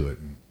add to it.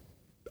 And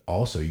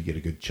also, you get a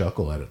good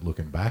chuckle at it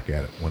looking back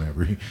at it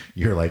whenever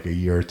you're like a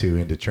year or two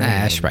into training.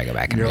 I should probably go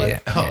back and read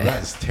it. Oh,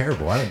 that's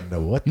terrible. I didn't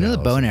know what The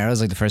bow and arrow is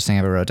like the first thing I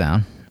ever wrote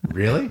down.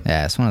 Really?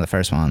 Yeah, it's one of the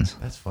first ones.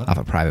 That's funny. Off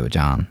of Private with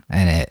John.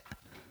 And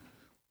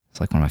it's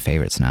like one of my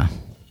favorites now.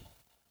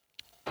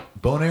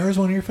 Bow and arrow is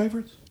one of your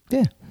favorites?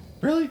 Yeah.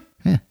 Really?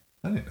 Yeah.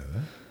 I didn't know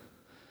that.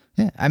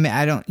 Yeah. I mean,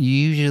 I don't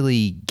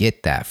usually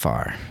get that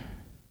far.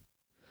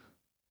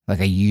 Like,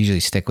 I usually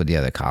stick with the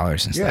other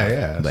collars and stuff.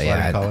 Yeah. But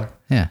sliding collar.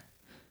 Yeah.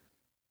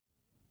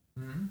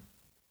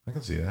 I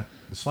can see that.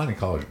 The sliding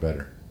collar is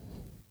better.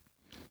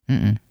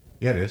 Mm-mm.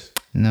 Yeah, it is.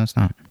 No, it's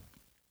not.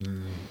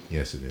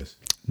 Yes, it is.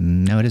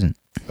 No, it isn't.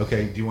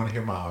 Okay, do you want to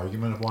hear my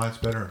argument of why it's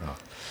better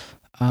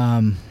or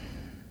not?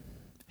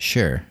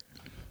 Sure.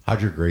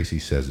 Roger Gracie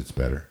says it's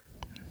better.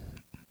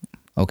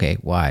 Okay,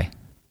 why?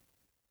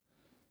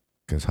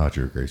 Because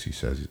Roger Gracie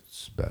says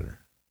it's better.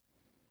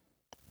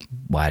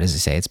 Why does it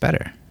say it's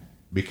better?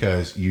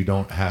 Because you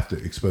don't have to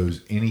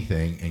expose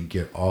anything and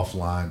get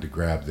offline to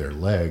grab their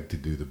leg to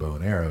do the bow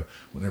and arrow.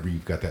 Whenever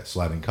you've got that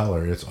sliding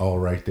collar, it's all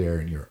right there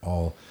and you're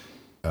all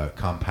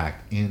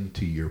compact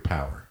into your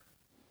power.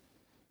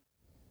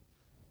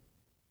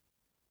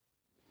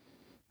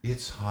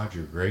 It's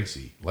Roger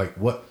Gracie. Like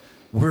what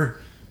we're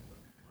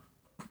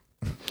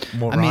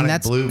moronic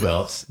that's blue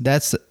belts.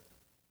 That's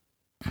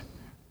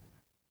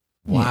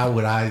Why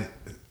would I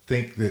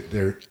think that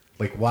they're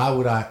like? Why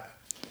would I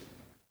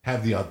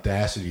have the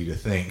audacity to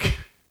think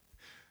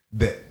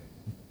that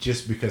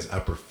just because I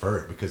prefer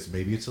it, because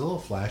maybe it's a little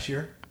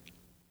flashier?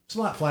 It's a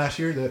lot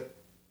flashier.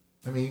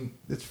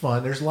 It's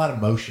fun. There's a lot of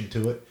motion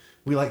to it.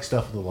 We like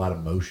stuff with a lot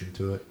of motion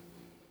to it,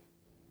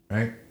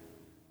 right?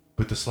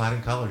 But the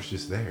sliding collar's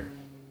just there.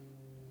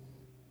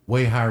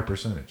 Way higher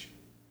percentage.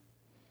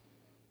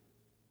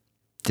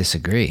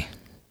 disagree.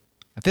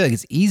 I feel like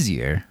it's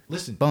easier.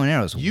 Listen, bow and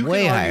arrows you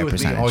way can argue higher with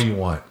percentage. me all you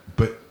want,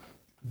 but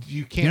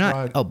you can't. You're not.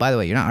 ride. Oh, by the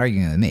way, you're not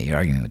arguing with me. You're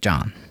arguing with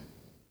John.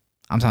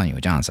 I'm telling you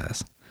what John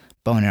says.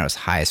 Bow and arrows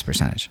highest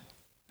percentage,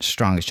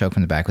 strongest choke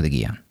from the back with a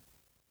gi on.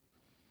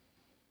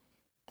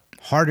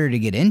 Harder to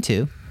get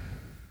into.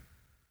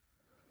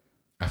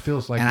 I feel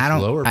it's like And I it's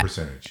don't- lower I-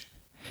 percentage.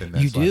 Than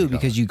that You sliding do collar.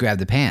 because you grab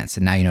the pants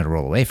and now you know to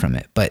roll away from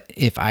it. But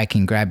if I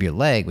can grab your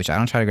leg, which I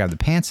don't try to grab the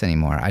pants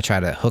anymore, I try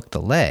to hook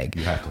the leg.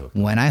 You have to hook.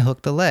 When I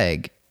hook the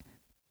leg,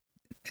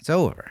 it's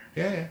over.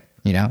 Yeah.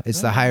 You know,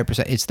 it's the higher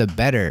percent. It's the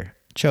better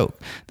choke.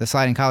 The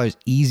sliding collar is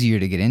easier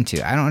to get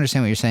into. I don't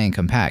understand what you're saying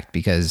compact,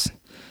 because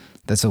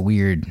that's a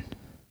weird.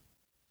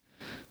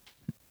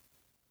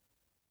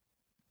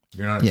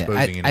 You're not Yeah,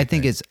 exposing anything. I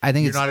think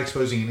You're it's not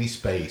exposing any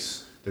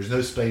space. There's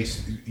no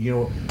space. You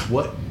know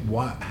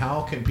why?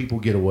 How can people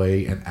get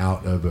away and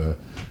out of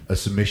a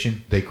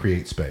submission? They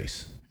create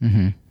space.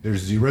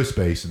 There's zero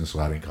space in the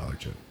sliding collar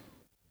choke.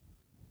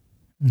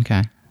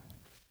 Okay.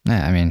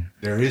 Yeah, I mean,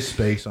 There is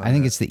space on I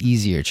think that. it's the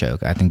easier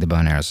choke. I think the bow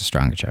and arrow is a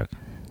stronger choke.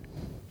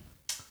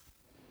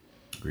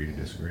 Agree to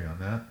disagree on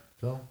that,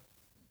 Phil?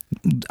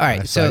 All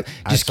right, so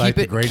just keep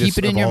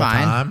it in your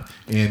mind.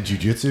 In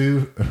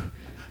jiu-jitsu,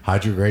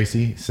 Hydra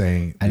Gracie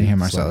saying... I didn't hear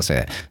Marcelo say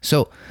that.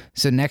 So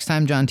next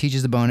time John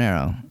teaches the bow and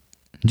arrow,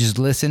 just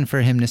listen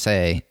for him to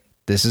say,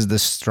 this is the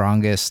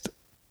strongest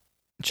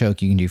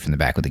choke you can do from the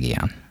back with the gi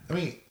on. I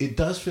mean, it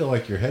does feel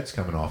like your head's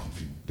coming off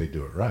if they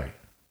do it right.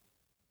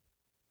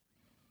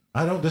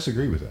 I don't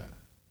disagree with that.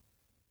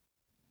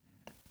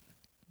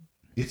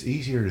 It's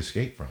easier to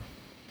escape from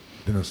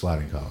than a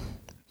sliding collar.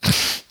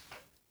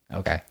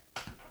 Okay.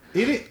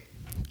 It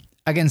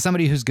Against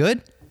somebody who's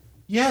good?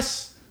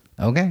 yes.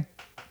 Okay.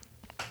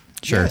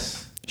 Sure.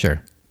 Yes.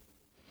 Sure.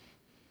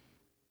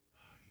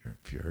 You're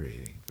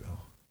infuriating, Phil.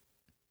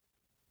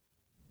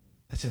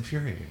 That's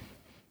infuriating.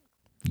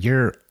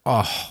 You're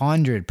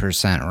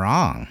 100%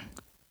 wrong.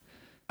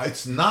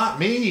 It's not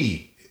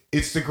me.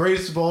 It's the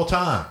greatest of all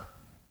time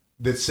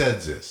that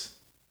says this.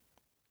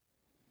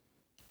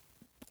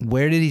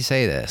 Where did he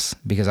say this?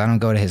 Because I don't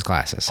go to his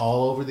classes.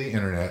 All over the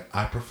internet,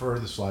 I prefer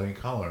the sliding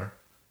collar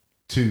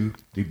to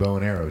the bow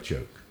and arrow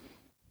choke.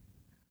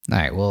 All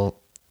right, well,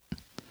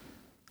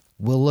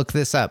 we'll look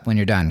this up when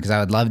you're done because I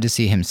would love to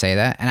see him say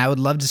that. And I would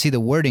love to see the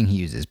wording he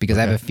uses because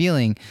I have a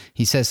feeling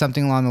he says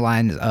something along the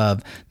lines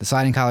of the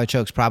sliding collar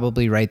choke's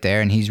probably right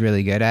there and he's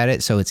really good at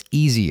it, so it's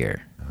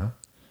easier.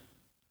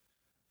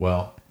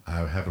 Well,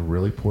 I have a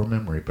really poor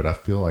memory, but I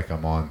feel like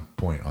I'm on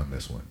point on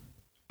this one.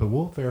 But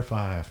we'll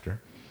verify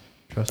after.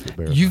 Trust but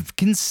verify. You've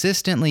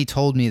consistently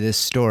told me this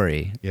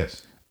story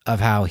Yes. of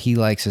how he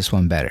likes this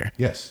one better.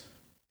 Yes.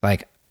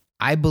 Like,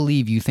 I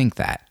believe you think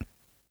that.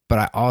 But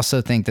I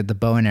also think that the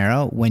bow and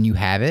arrow, when you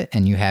have it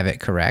and you have it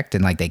correct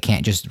and like they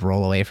can't just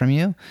roll away from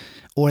you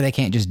or they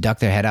can't just duck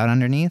their head out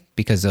underneath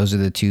because those are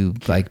the two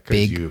like 'Cause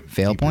big you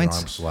fail keep your points.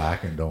 arms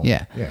slack and don't.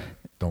 Yeah. Yeah.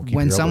 Don't keep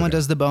When your elbow someone down.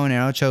 does the bow and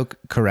arrow choke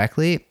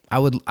correctly, I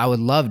would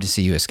love to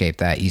see you escape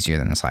that easier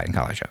than the sliding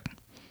collar choke.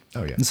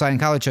 Oh yeah. The sliding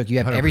collar choke, you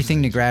have 100%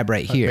 everything to easier. grab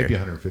right here. Maybe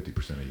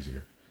 150%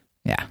 easier.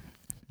 Yeah.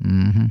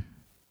 Mm-hmm.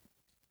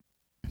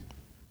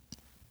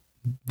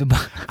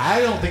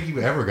 I don't think you've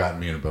ever gotten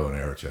me in a bow and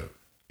arrow choke.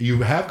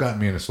 You have gotten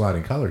me in a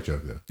sliding collar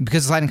choke though.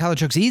 Because the sliding collar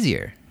choke's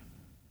easier.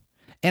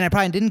 And I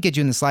probably didn't get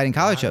you in the sliding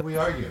collar Why choke. are we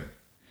arguing?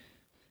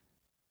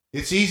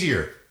 It's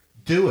easier.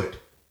 Do it.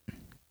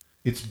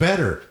 It's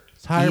better.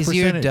 It's higher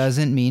Easier percentage.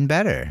 doesn't mean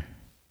better.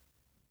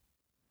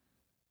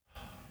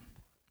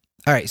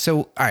 All right,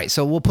 so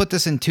we'll put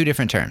this in two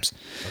different terms.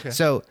 Okay.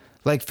 So,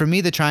 like for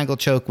me, the triangle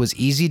choke was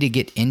easy to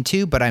get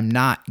into, but I'm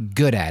not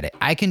good at it.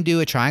 I can do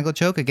a triangle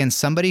choke against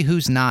somebody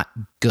who's not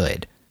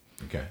good.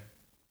 Okay.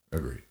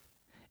 Agreed.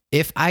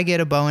 If I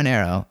get a bow and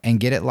arrow and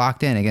get it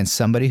locked in against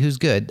somebody who's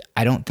good,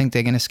 I don't think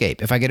they can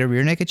escape. If I get a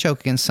rear naked choke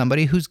against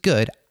somebody who's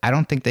good, I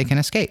don't think they can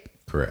escape.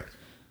 Correct.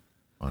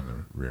 On the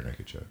rear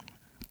naked choke.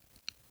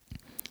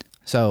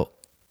 So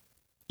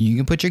you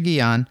can put your gi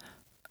on.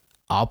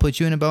 I'll put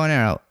you in a bow and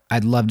arrow.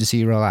 I'd love to see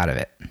you roll out of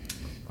it.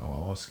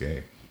 Oh, I'll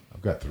escape.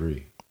 I've got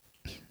 3.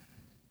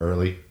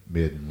 Early,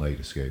 mid, and late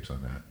escapes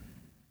on that.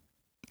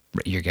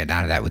 You're getting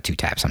out of that with 2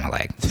 taps on my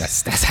leg.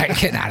 That's how you're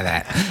getting out of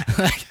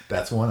that.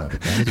 That's one of them.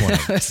 That is one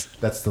of them.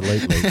 That's the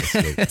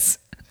late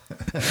escape.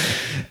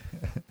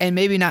 And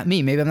maybe not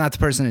me. Maybe I'm not the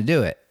person to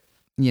do it.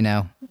 You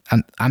know,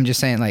 I'm just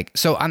saying like,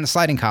 so on the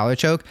sliding collar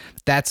choke,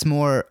 that's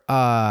more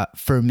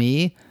for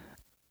me.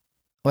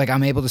 Like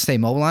I'm able to stay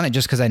mobile on it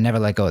just because I never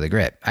let go of the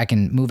grip. I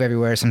can move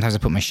everywhere. Sometimes I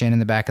put my shin in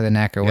the back of the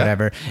neck or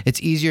whatever. It's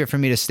easier for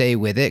me to stay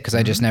with it because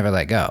I just never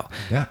let go.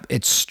 Yeah.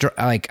 It's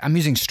like I'm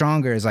using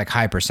stronger as like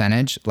high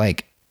percentage.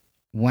 Like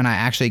when I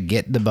actually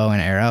get the bow and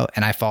arrow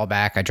and I fall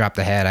back, I drop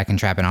the head, I can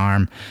trap an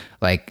arm.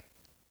 Like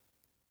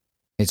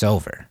it's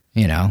over.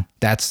 You know,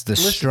 that's the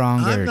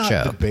stronger I'm not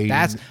choke. debating-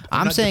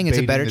 I'm not saying it's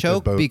a better debating that they're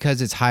choke both-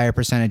 because it's higher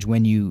percentage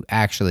when you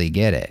actually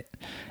get it.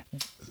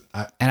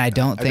 And I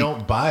don't I think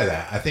don't buy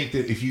that. I think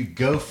that if you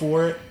go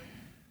for it,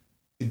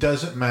 it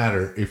doesn't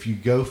matter if you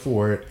go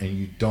for it and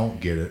you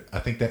don't get it. I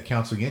think that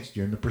counts against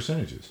you in the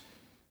percentages.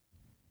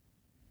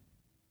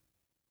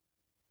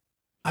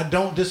 I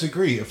don't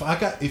disagree. If I've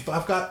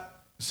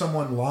got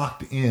someone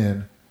locked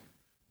in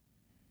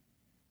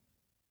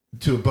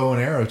to a bow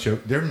and arrow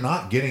choke, they're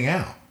not getting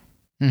out.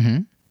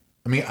 Mm-hmm.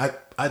 I mean,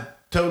 I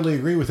totally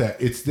agree with that.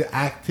 It's the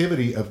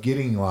activity of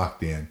getting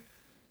locked in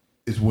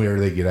is where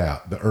they get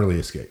out, the early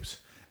escapes.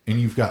 And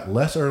you've got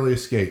less early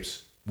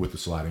escapes with the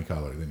sliding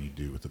collar than you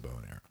do with the bow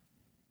and arrow.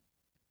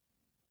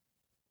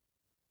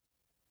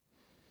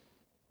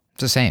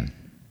 It's the same.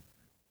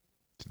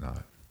 It's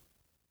not.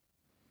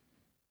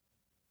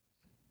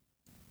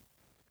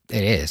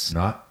 It is.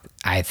 Not.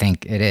 I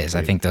think it is.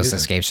 I think those isn't.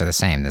 escapes are the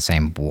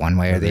same one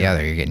way or the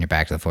other. You're getting your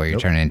back to the floor. You're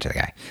turning into the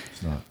guy.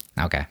 It's not.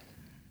 Okay.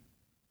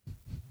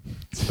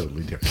 It's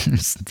totally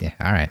different. Yeah.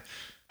 All right.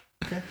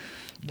 Okay.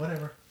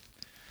 Whatever.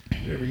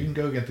 Whatever. You can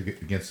go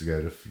against the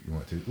goat if you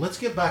want to. Let's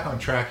get back on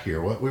track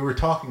here. What we were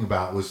talking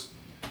about was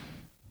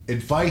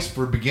advice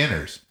for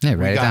beginners. Yeah,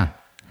 write it down.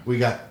 We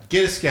got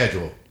get a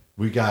schedule.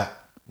 We got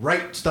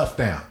write stuff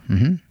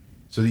down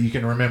so that you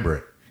can remember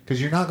it,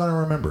 because you're not going to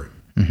remember it.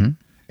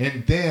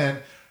 And then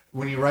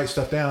when you write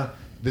stuff down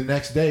the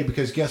next day,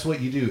 because guess what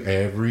you do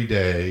every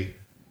day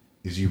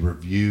is you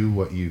review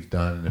what you've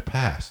done in the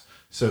past.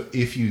 So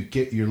if you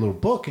get your little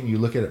book and you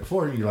look at it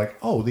before, you're like,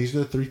 oh, these are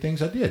the 3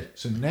 things I did.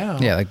 So now,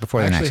 Yeah, like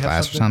before I the actually next have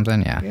class or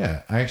something. Yeah.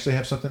 Yeah, I actually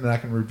have something that I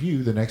can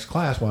review the next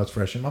class while it's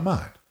fresh in my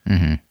mind.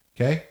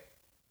 Okay?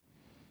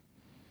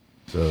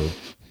 So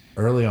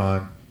early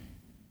on,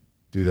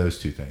 do those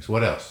 2 things.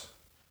 What else?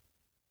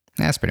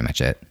 That's pretty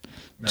much it.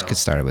 Just get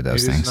started with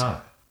those It is things.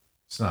 not.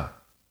 It's not.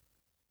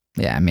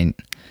 Yeah, I mean,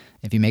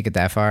 if you make it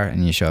that far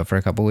and you show up for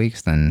a couple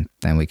weeks, then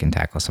we can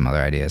tackle some other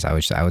ideas. I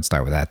would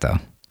start with that though.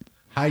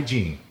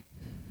 Hygiene.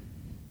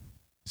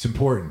 It's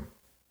important.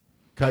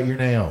 Cut your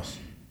nails.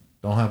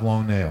 Don't have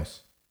long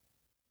nails.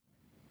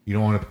 You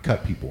don't want to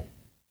cut people.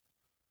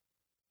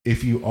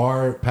 If you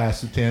are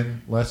past the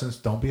 10 lessons,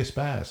 don't be a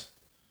spaz.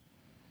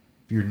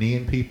 If you're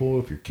kneeing people,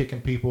 if you're kicking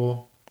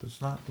people,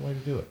 that's not the way to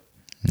do it.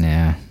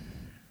 Yeah.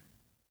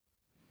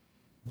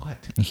 What?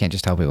 You can't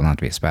just tell people not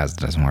to be a spaz. It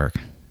doesn't work.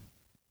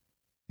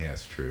 Yeah,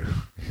 it's true.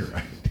 You're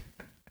right.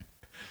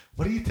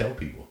 What do you tell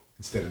people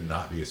instead of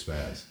not be a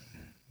spaz?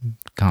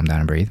 Calm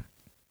down and breathe.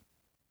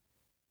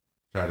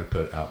 Try to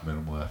put out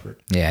minimal effort.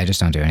 Yeah, I just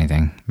don't do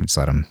anything. Just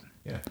let them.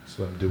 Yeah, just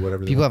let them do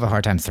whatever they People want. have a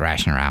hard time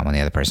thrashing around when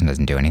the other person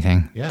doesn't do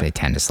anything. Yeah. They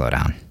tend to slow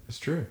down. That's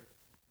true.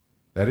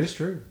 That is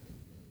true.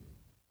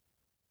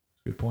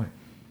 Good point.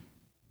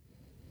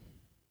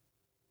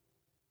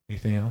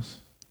 Anything else?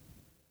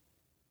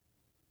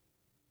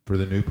 For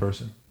the new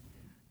person?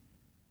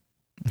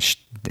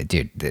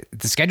 Dude,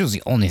 the schedule's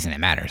the only thing that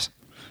matters.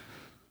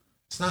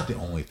 It's not the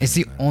only thing. It's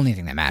the that matters. only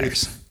thing that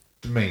matters. It's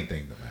the main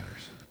thing that matters.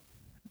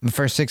 The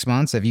first 6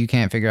 months, if you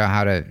can't figure out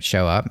how to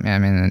show up, I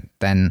mean,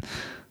 then.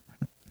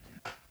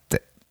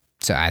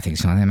 So I think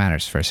it's the only thing that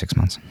matters for 6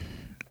 months.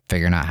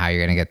 Figuring out how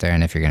you're going to get there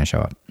and if you're going to show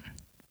up.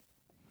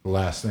 The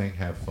last thing,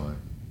 have fun.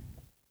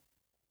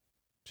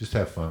 Just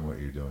have fun what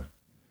you're doing.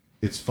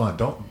 It's fun.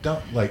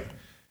 Don't like,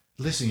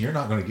 listen, you're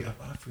not going to get,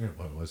 I forget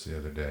what it was the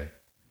other day.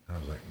 I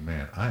was like,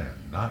 man, I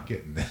am not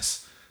getting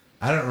this.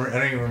 I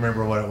don't even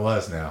remember what it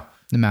was now.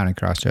 The mounted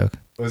cross choke.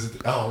 Was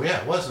it? Oh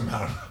yeah, it was the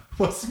mountain.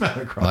 What's the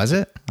mountain cross? Was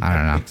it? I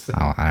don't know. think so.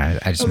 I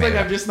just I was made like, it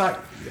up. I'm just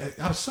not.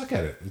 I suck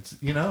at it. It's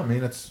I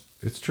mean, it's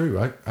true.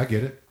 I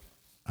get it.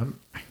 I'm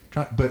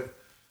trying, but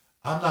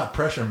I'm not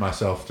pressuring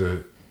myself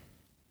to.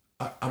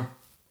 I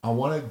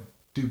want to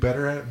do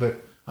better at it,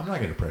 but I'm not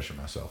going to pressure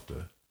myself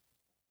to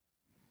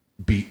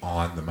be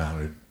on the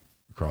mounted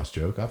cross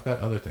choke. I've got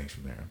other things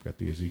from there. I've got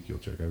the Ezekiel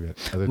choke. I've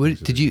got other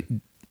things.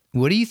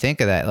 What do you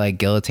think of that, like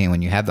guillotine,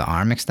 when you have the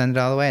arm extended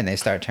all the way and they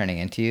start turning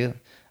into you,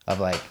 of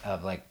like?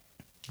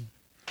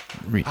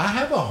 I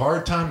have a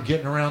hard time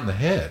getting around the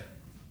head.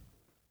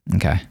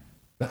 Okay.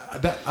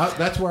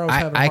 That's where I was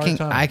having a hard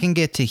time. I can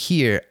get to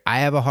here. I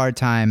have a hard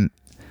time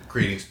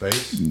Creating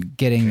space.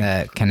 getting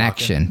the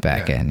connection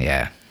back in.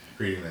 Yeah.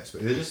 Creating that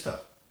space. It is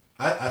tough.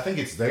 I think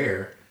it's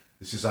there.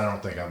 It's just I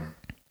don't think I'm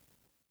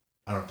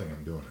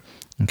doing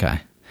it. Okay.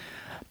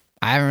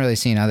 I haven't really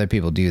seen other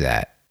people do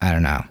that. I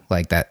don't know,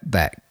 like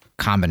that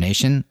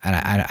combination. And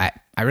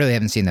I really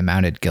haven't seen the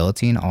mounted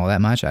guillotine all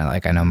that much. I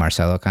know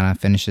Marcelo kind of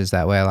finishes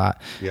that way a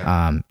lot.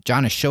 Yeah.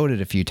 John has showed it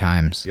a few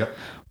times. Yep.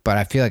 But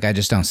I feel like I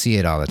just don't see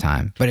it all the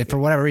time. But if for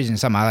whatever reason,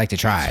 it's something I like to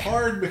try. It's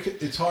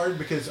hard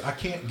because I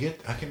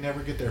can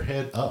never get their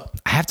head up.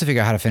 I have to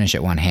figure out how to finish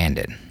it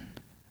one-handed.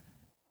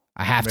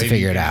 I have to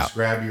figure it out.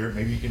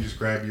 Maybe you can just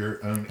grab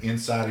your own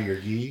inside of your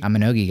gi. I'm a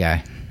no-gi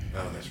guy.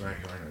 Oh, that's right.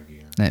 You are no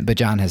gi. But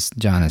John has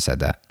said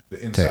that.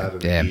 The inside of the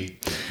gi.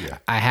 Yeah.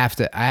 I have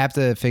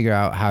to figure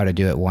out how to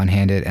do it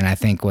one-handed, and I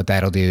think what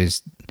that'll do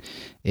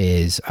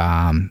is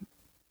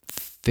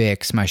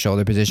fix my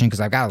shoulder position, because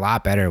I've got a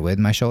lot better with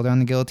my shoulder on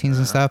the guillotines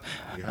and stuff.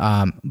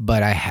 Yeah.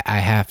 But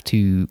I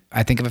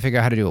think if I figure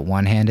out how to do it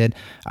one-handed,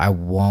 I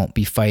won't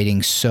be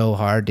fighting so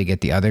hard to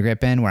get the other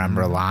grip in, where I'm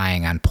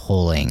relying on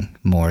pulling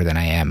more than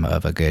I am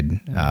of a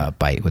good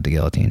bite with the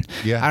guillotine.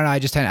 Yeah. I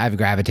don't know. I've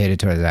gravitated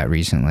towards that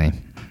recently.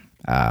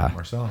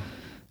 Marcelo.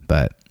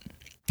 But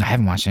I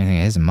haven't watched anything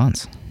of his in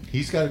months.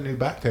 He's got a new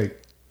back tape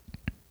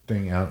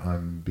thing out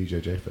on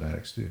BJJ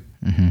Fanatics too.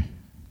 Mm-hmm.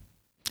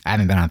 I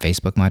haven't been on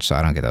Facebook much, so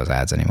I don't get those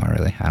ads anymore,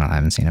 really. I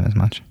haven't seen them as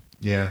much.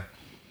 Yeah.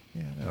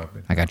 Yeah, no,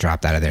 I got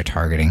dropped out of their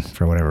targeting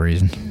for whatever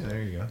reason. Yeah,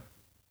 there you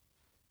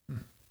go.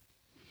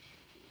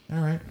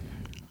 All right.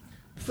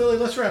 Philly,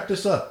 let's wrap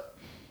this up.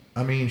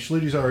 I mean,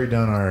 Schlutie's already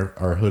done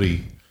our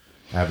hoodie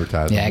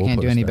advertising. Yeah, I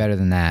can't do any better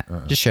than that.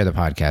 Just share the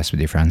podcast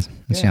with your friends.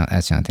 That's the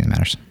only thing that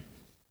matters.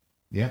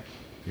 Yeah,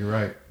 you're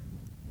right.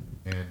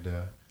 And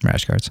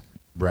rash guards.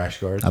 Rash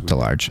guards. Up to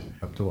large.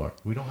 Up to large.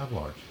 We don't have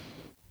large.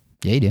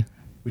 Yeah, you do.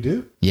 We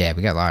do? Yeah,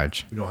 we got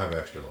large. We don't have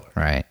extra large.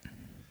 Right.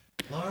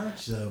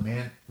 Large though,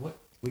 man. What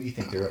do you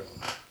think they're up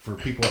for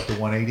people up to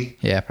 180?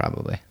 Yeah,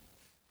 probably.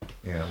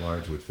 Yeah,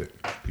 large would fit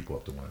people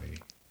up to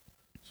 180.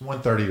 It's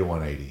 130 to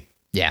 180.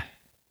 Yeah.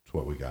 That's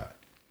what we got.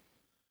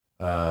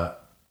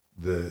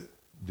 The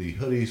the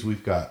hoodies,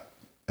 we've got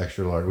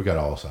extra large. We got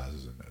all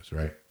sizes in those,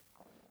 right?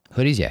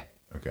 Hoodies, yeah.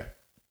 Okay.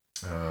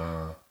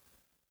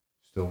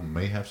 Still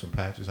may have some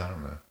patches. I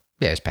don't know.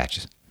 Yeah, there's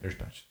patches. There's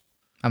patches.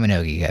 I'm an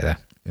Ogie guy, though.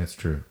 That's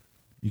true.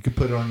 You could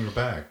put it on your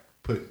bag.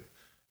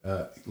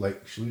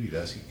 Like Schluty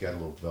does. He got a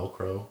little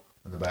Velcro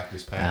on the back of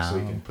his patch, so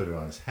he can put it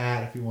on his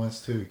hat if he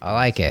wants to. I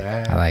like it.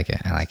 I like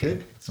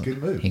it. It's a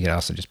good move. He could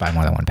also just buy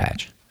more than one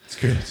patch. It's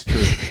good. It's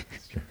true.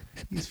 It's true.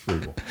 He's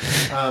frugal.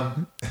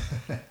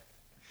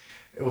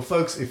 Well,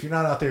 folks, if you're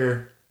not out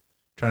there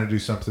trying to do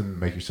something to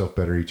make yourself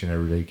better each and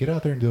every day, get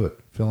out there and do it.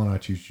 Phil and I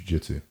choose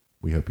jiu-jitsu.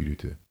 We hope you do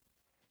too.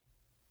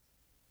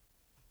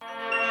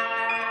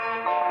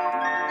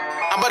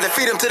 I'm about to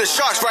feed him to the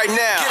sharks right now.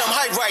 Get him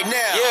hype right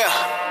now.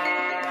 Yeah.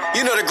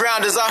 You know the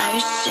ground is up.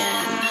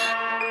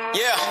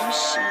 Yeah.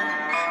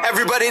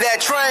 Everybody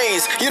that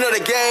trains, you know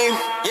the game.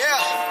 Yeah.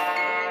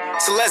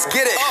 So let's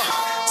get it.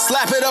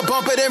 Slap it up,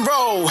 bump it, and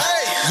roll.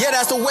 Hey. Yeah,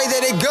 that's the way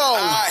that it goes.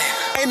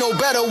 Ain't no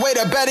better way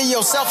to better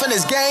yourself in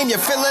this game.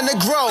 You're feeling the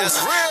growth.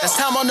 That's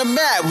time on the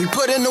mat. We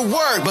put in the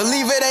work.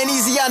 Believe it ain't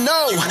easy, I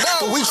know.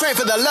 But we train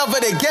for the love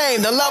of the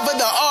game, the love of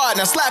the art.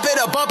 Now slap it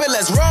up, bump it,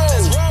 let's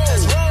roll.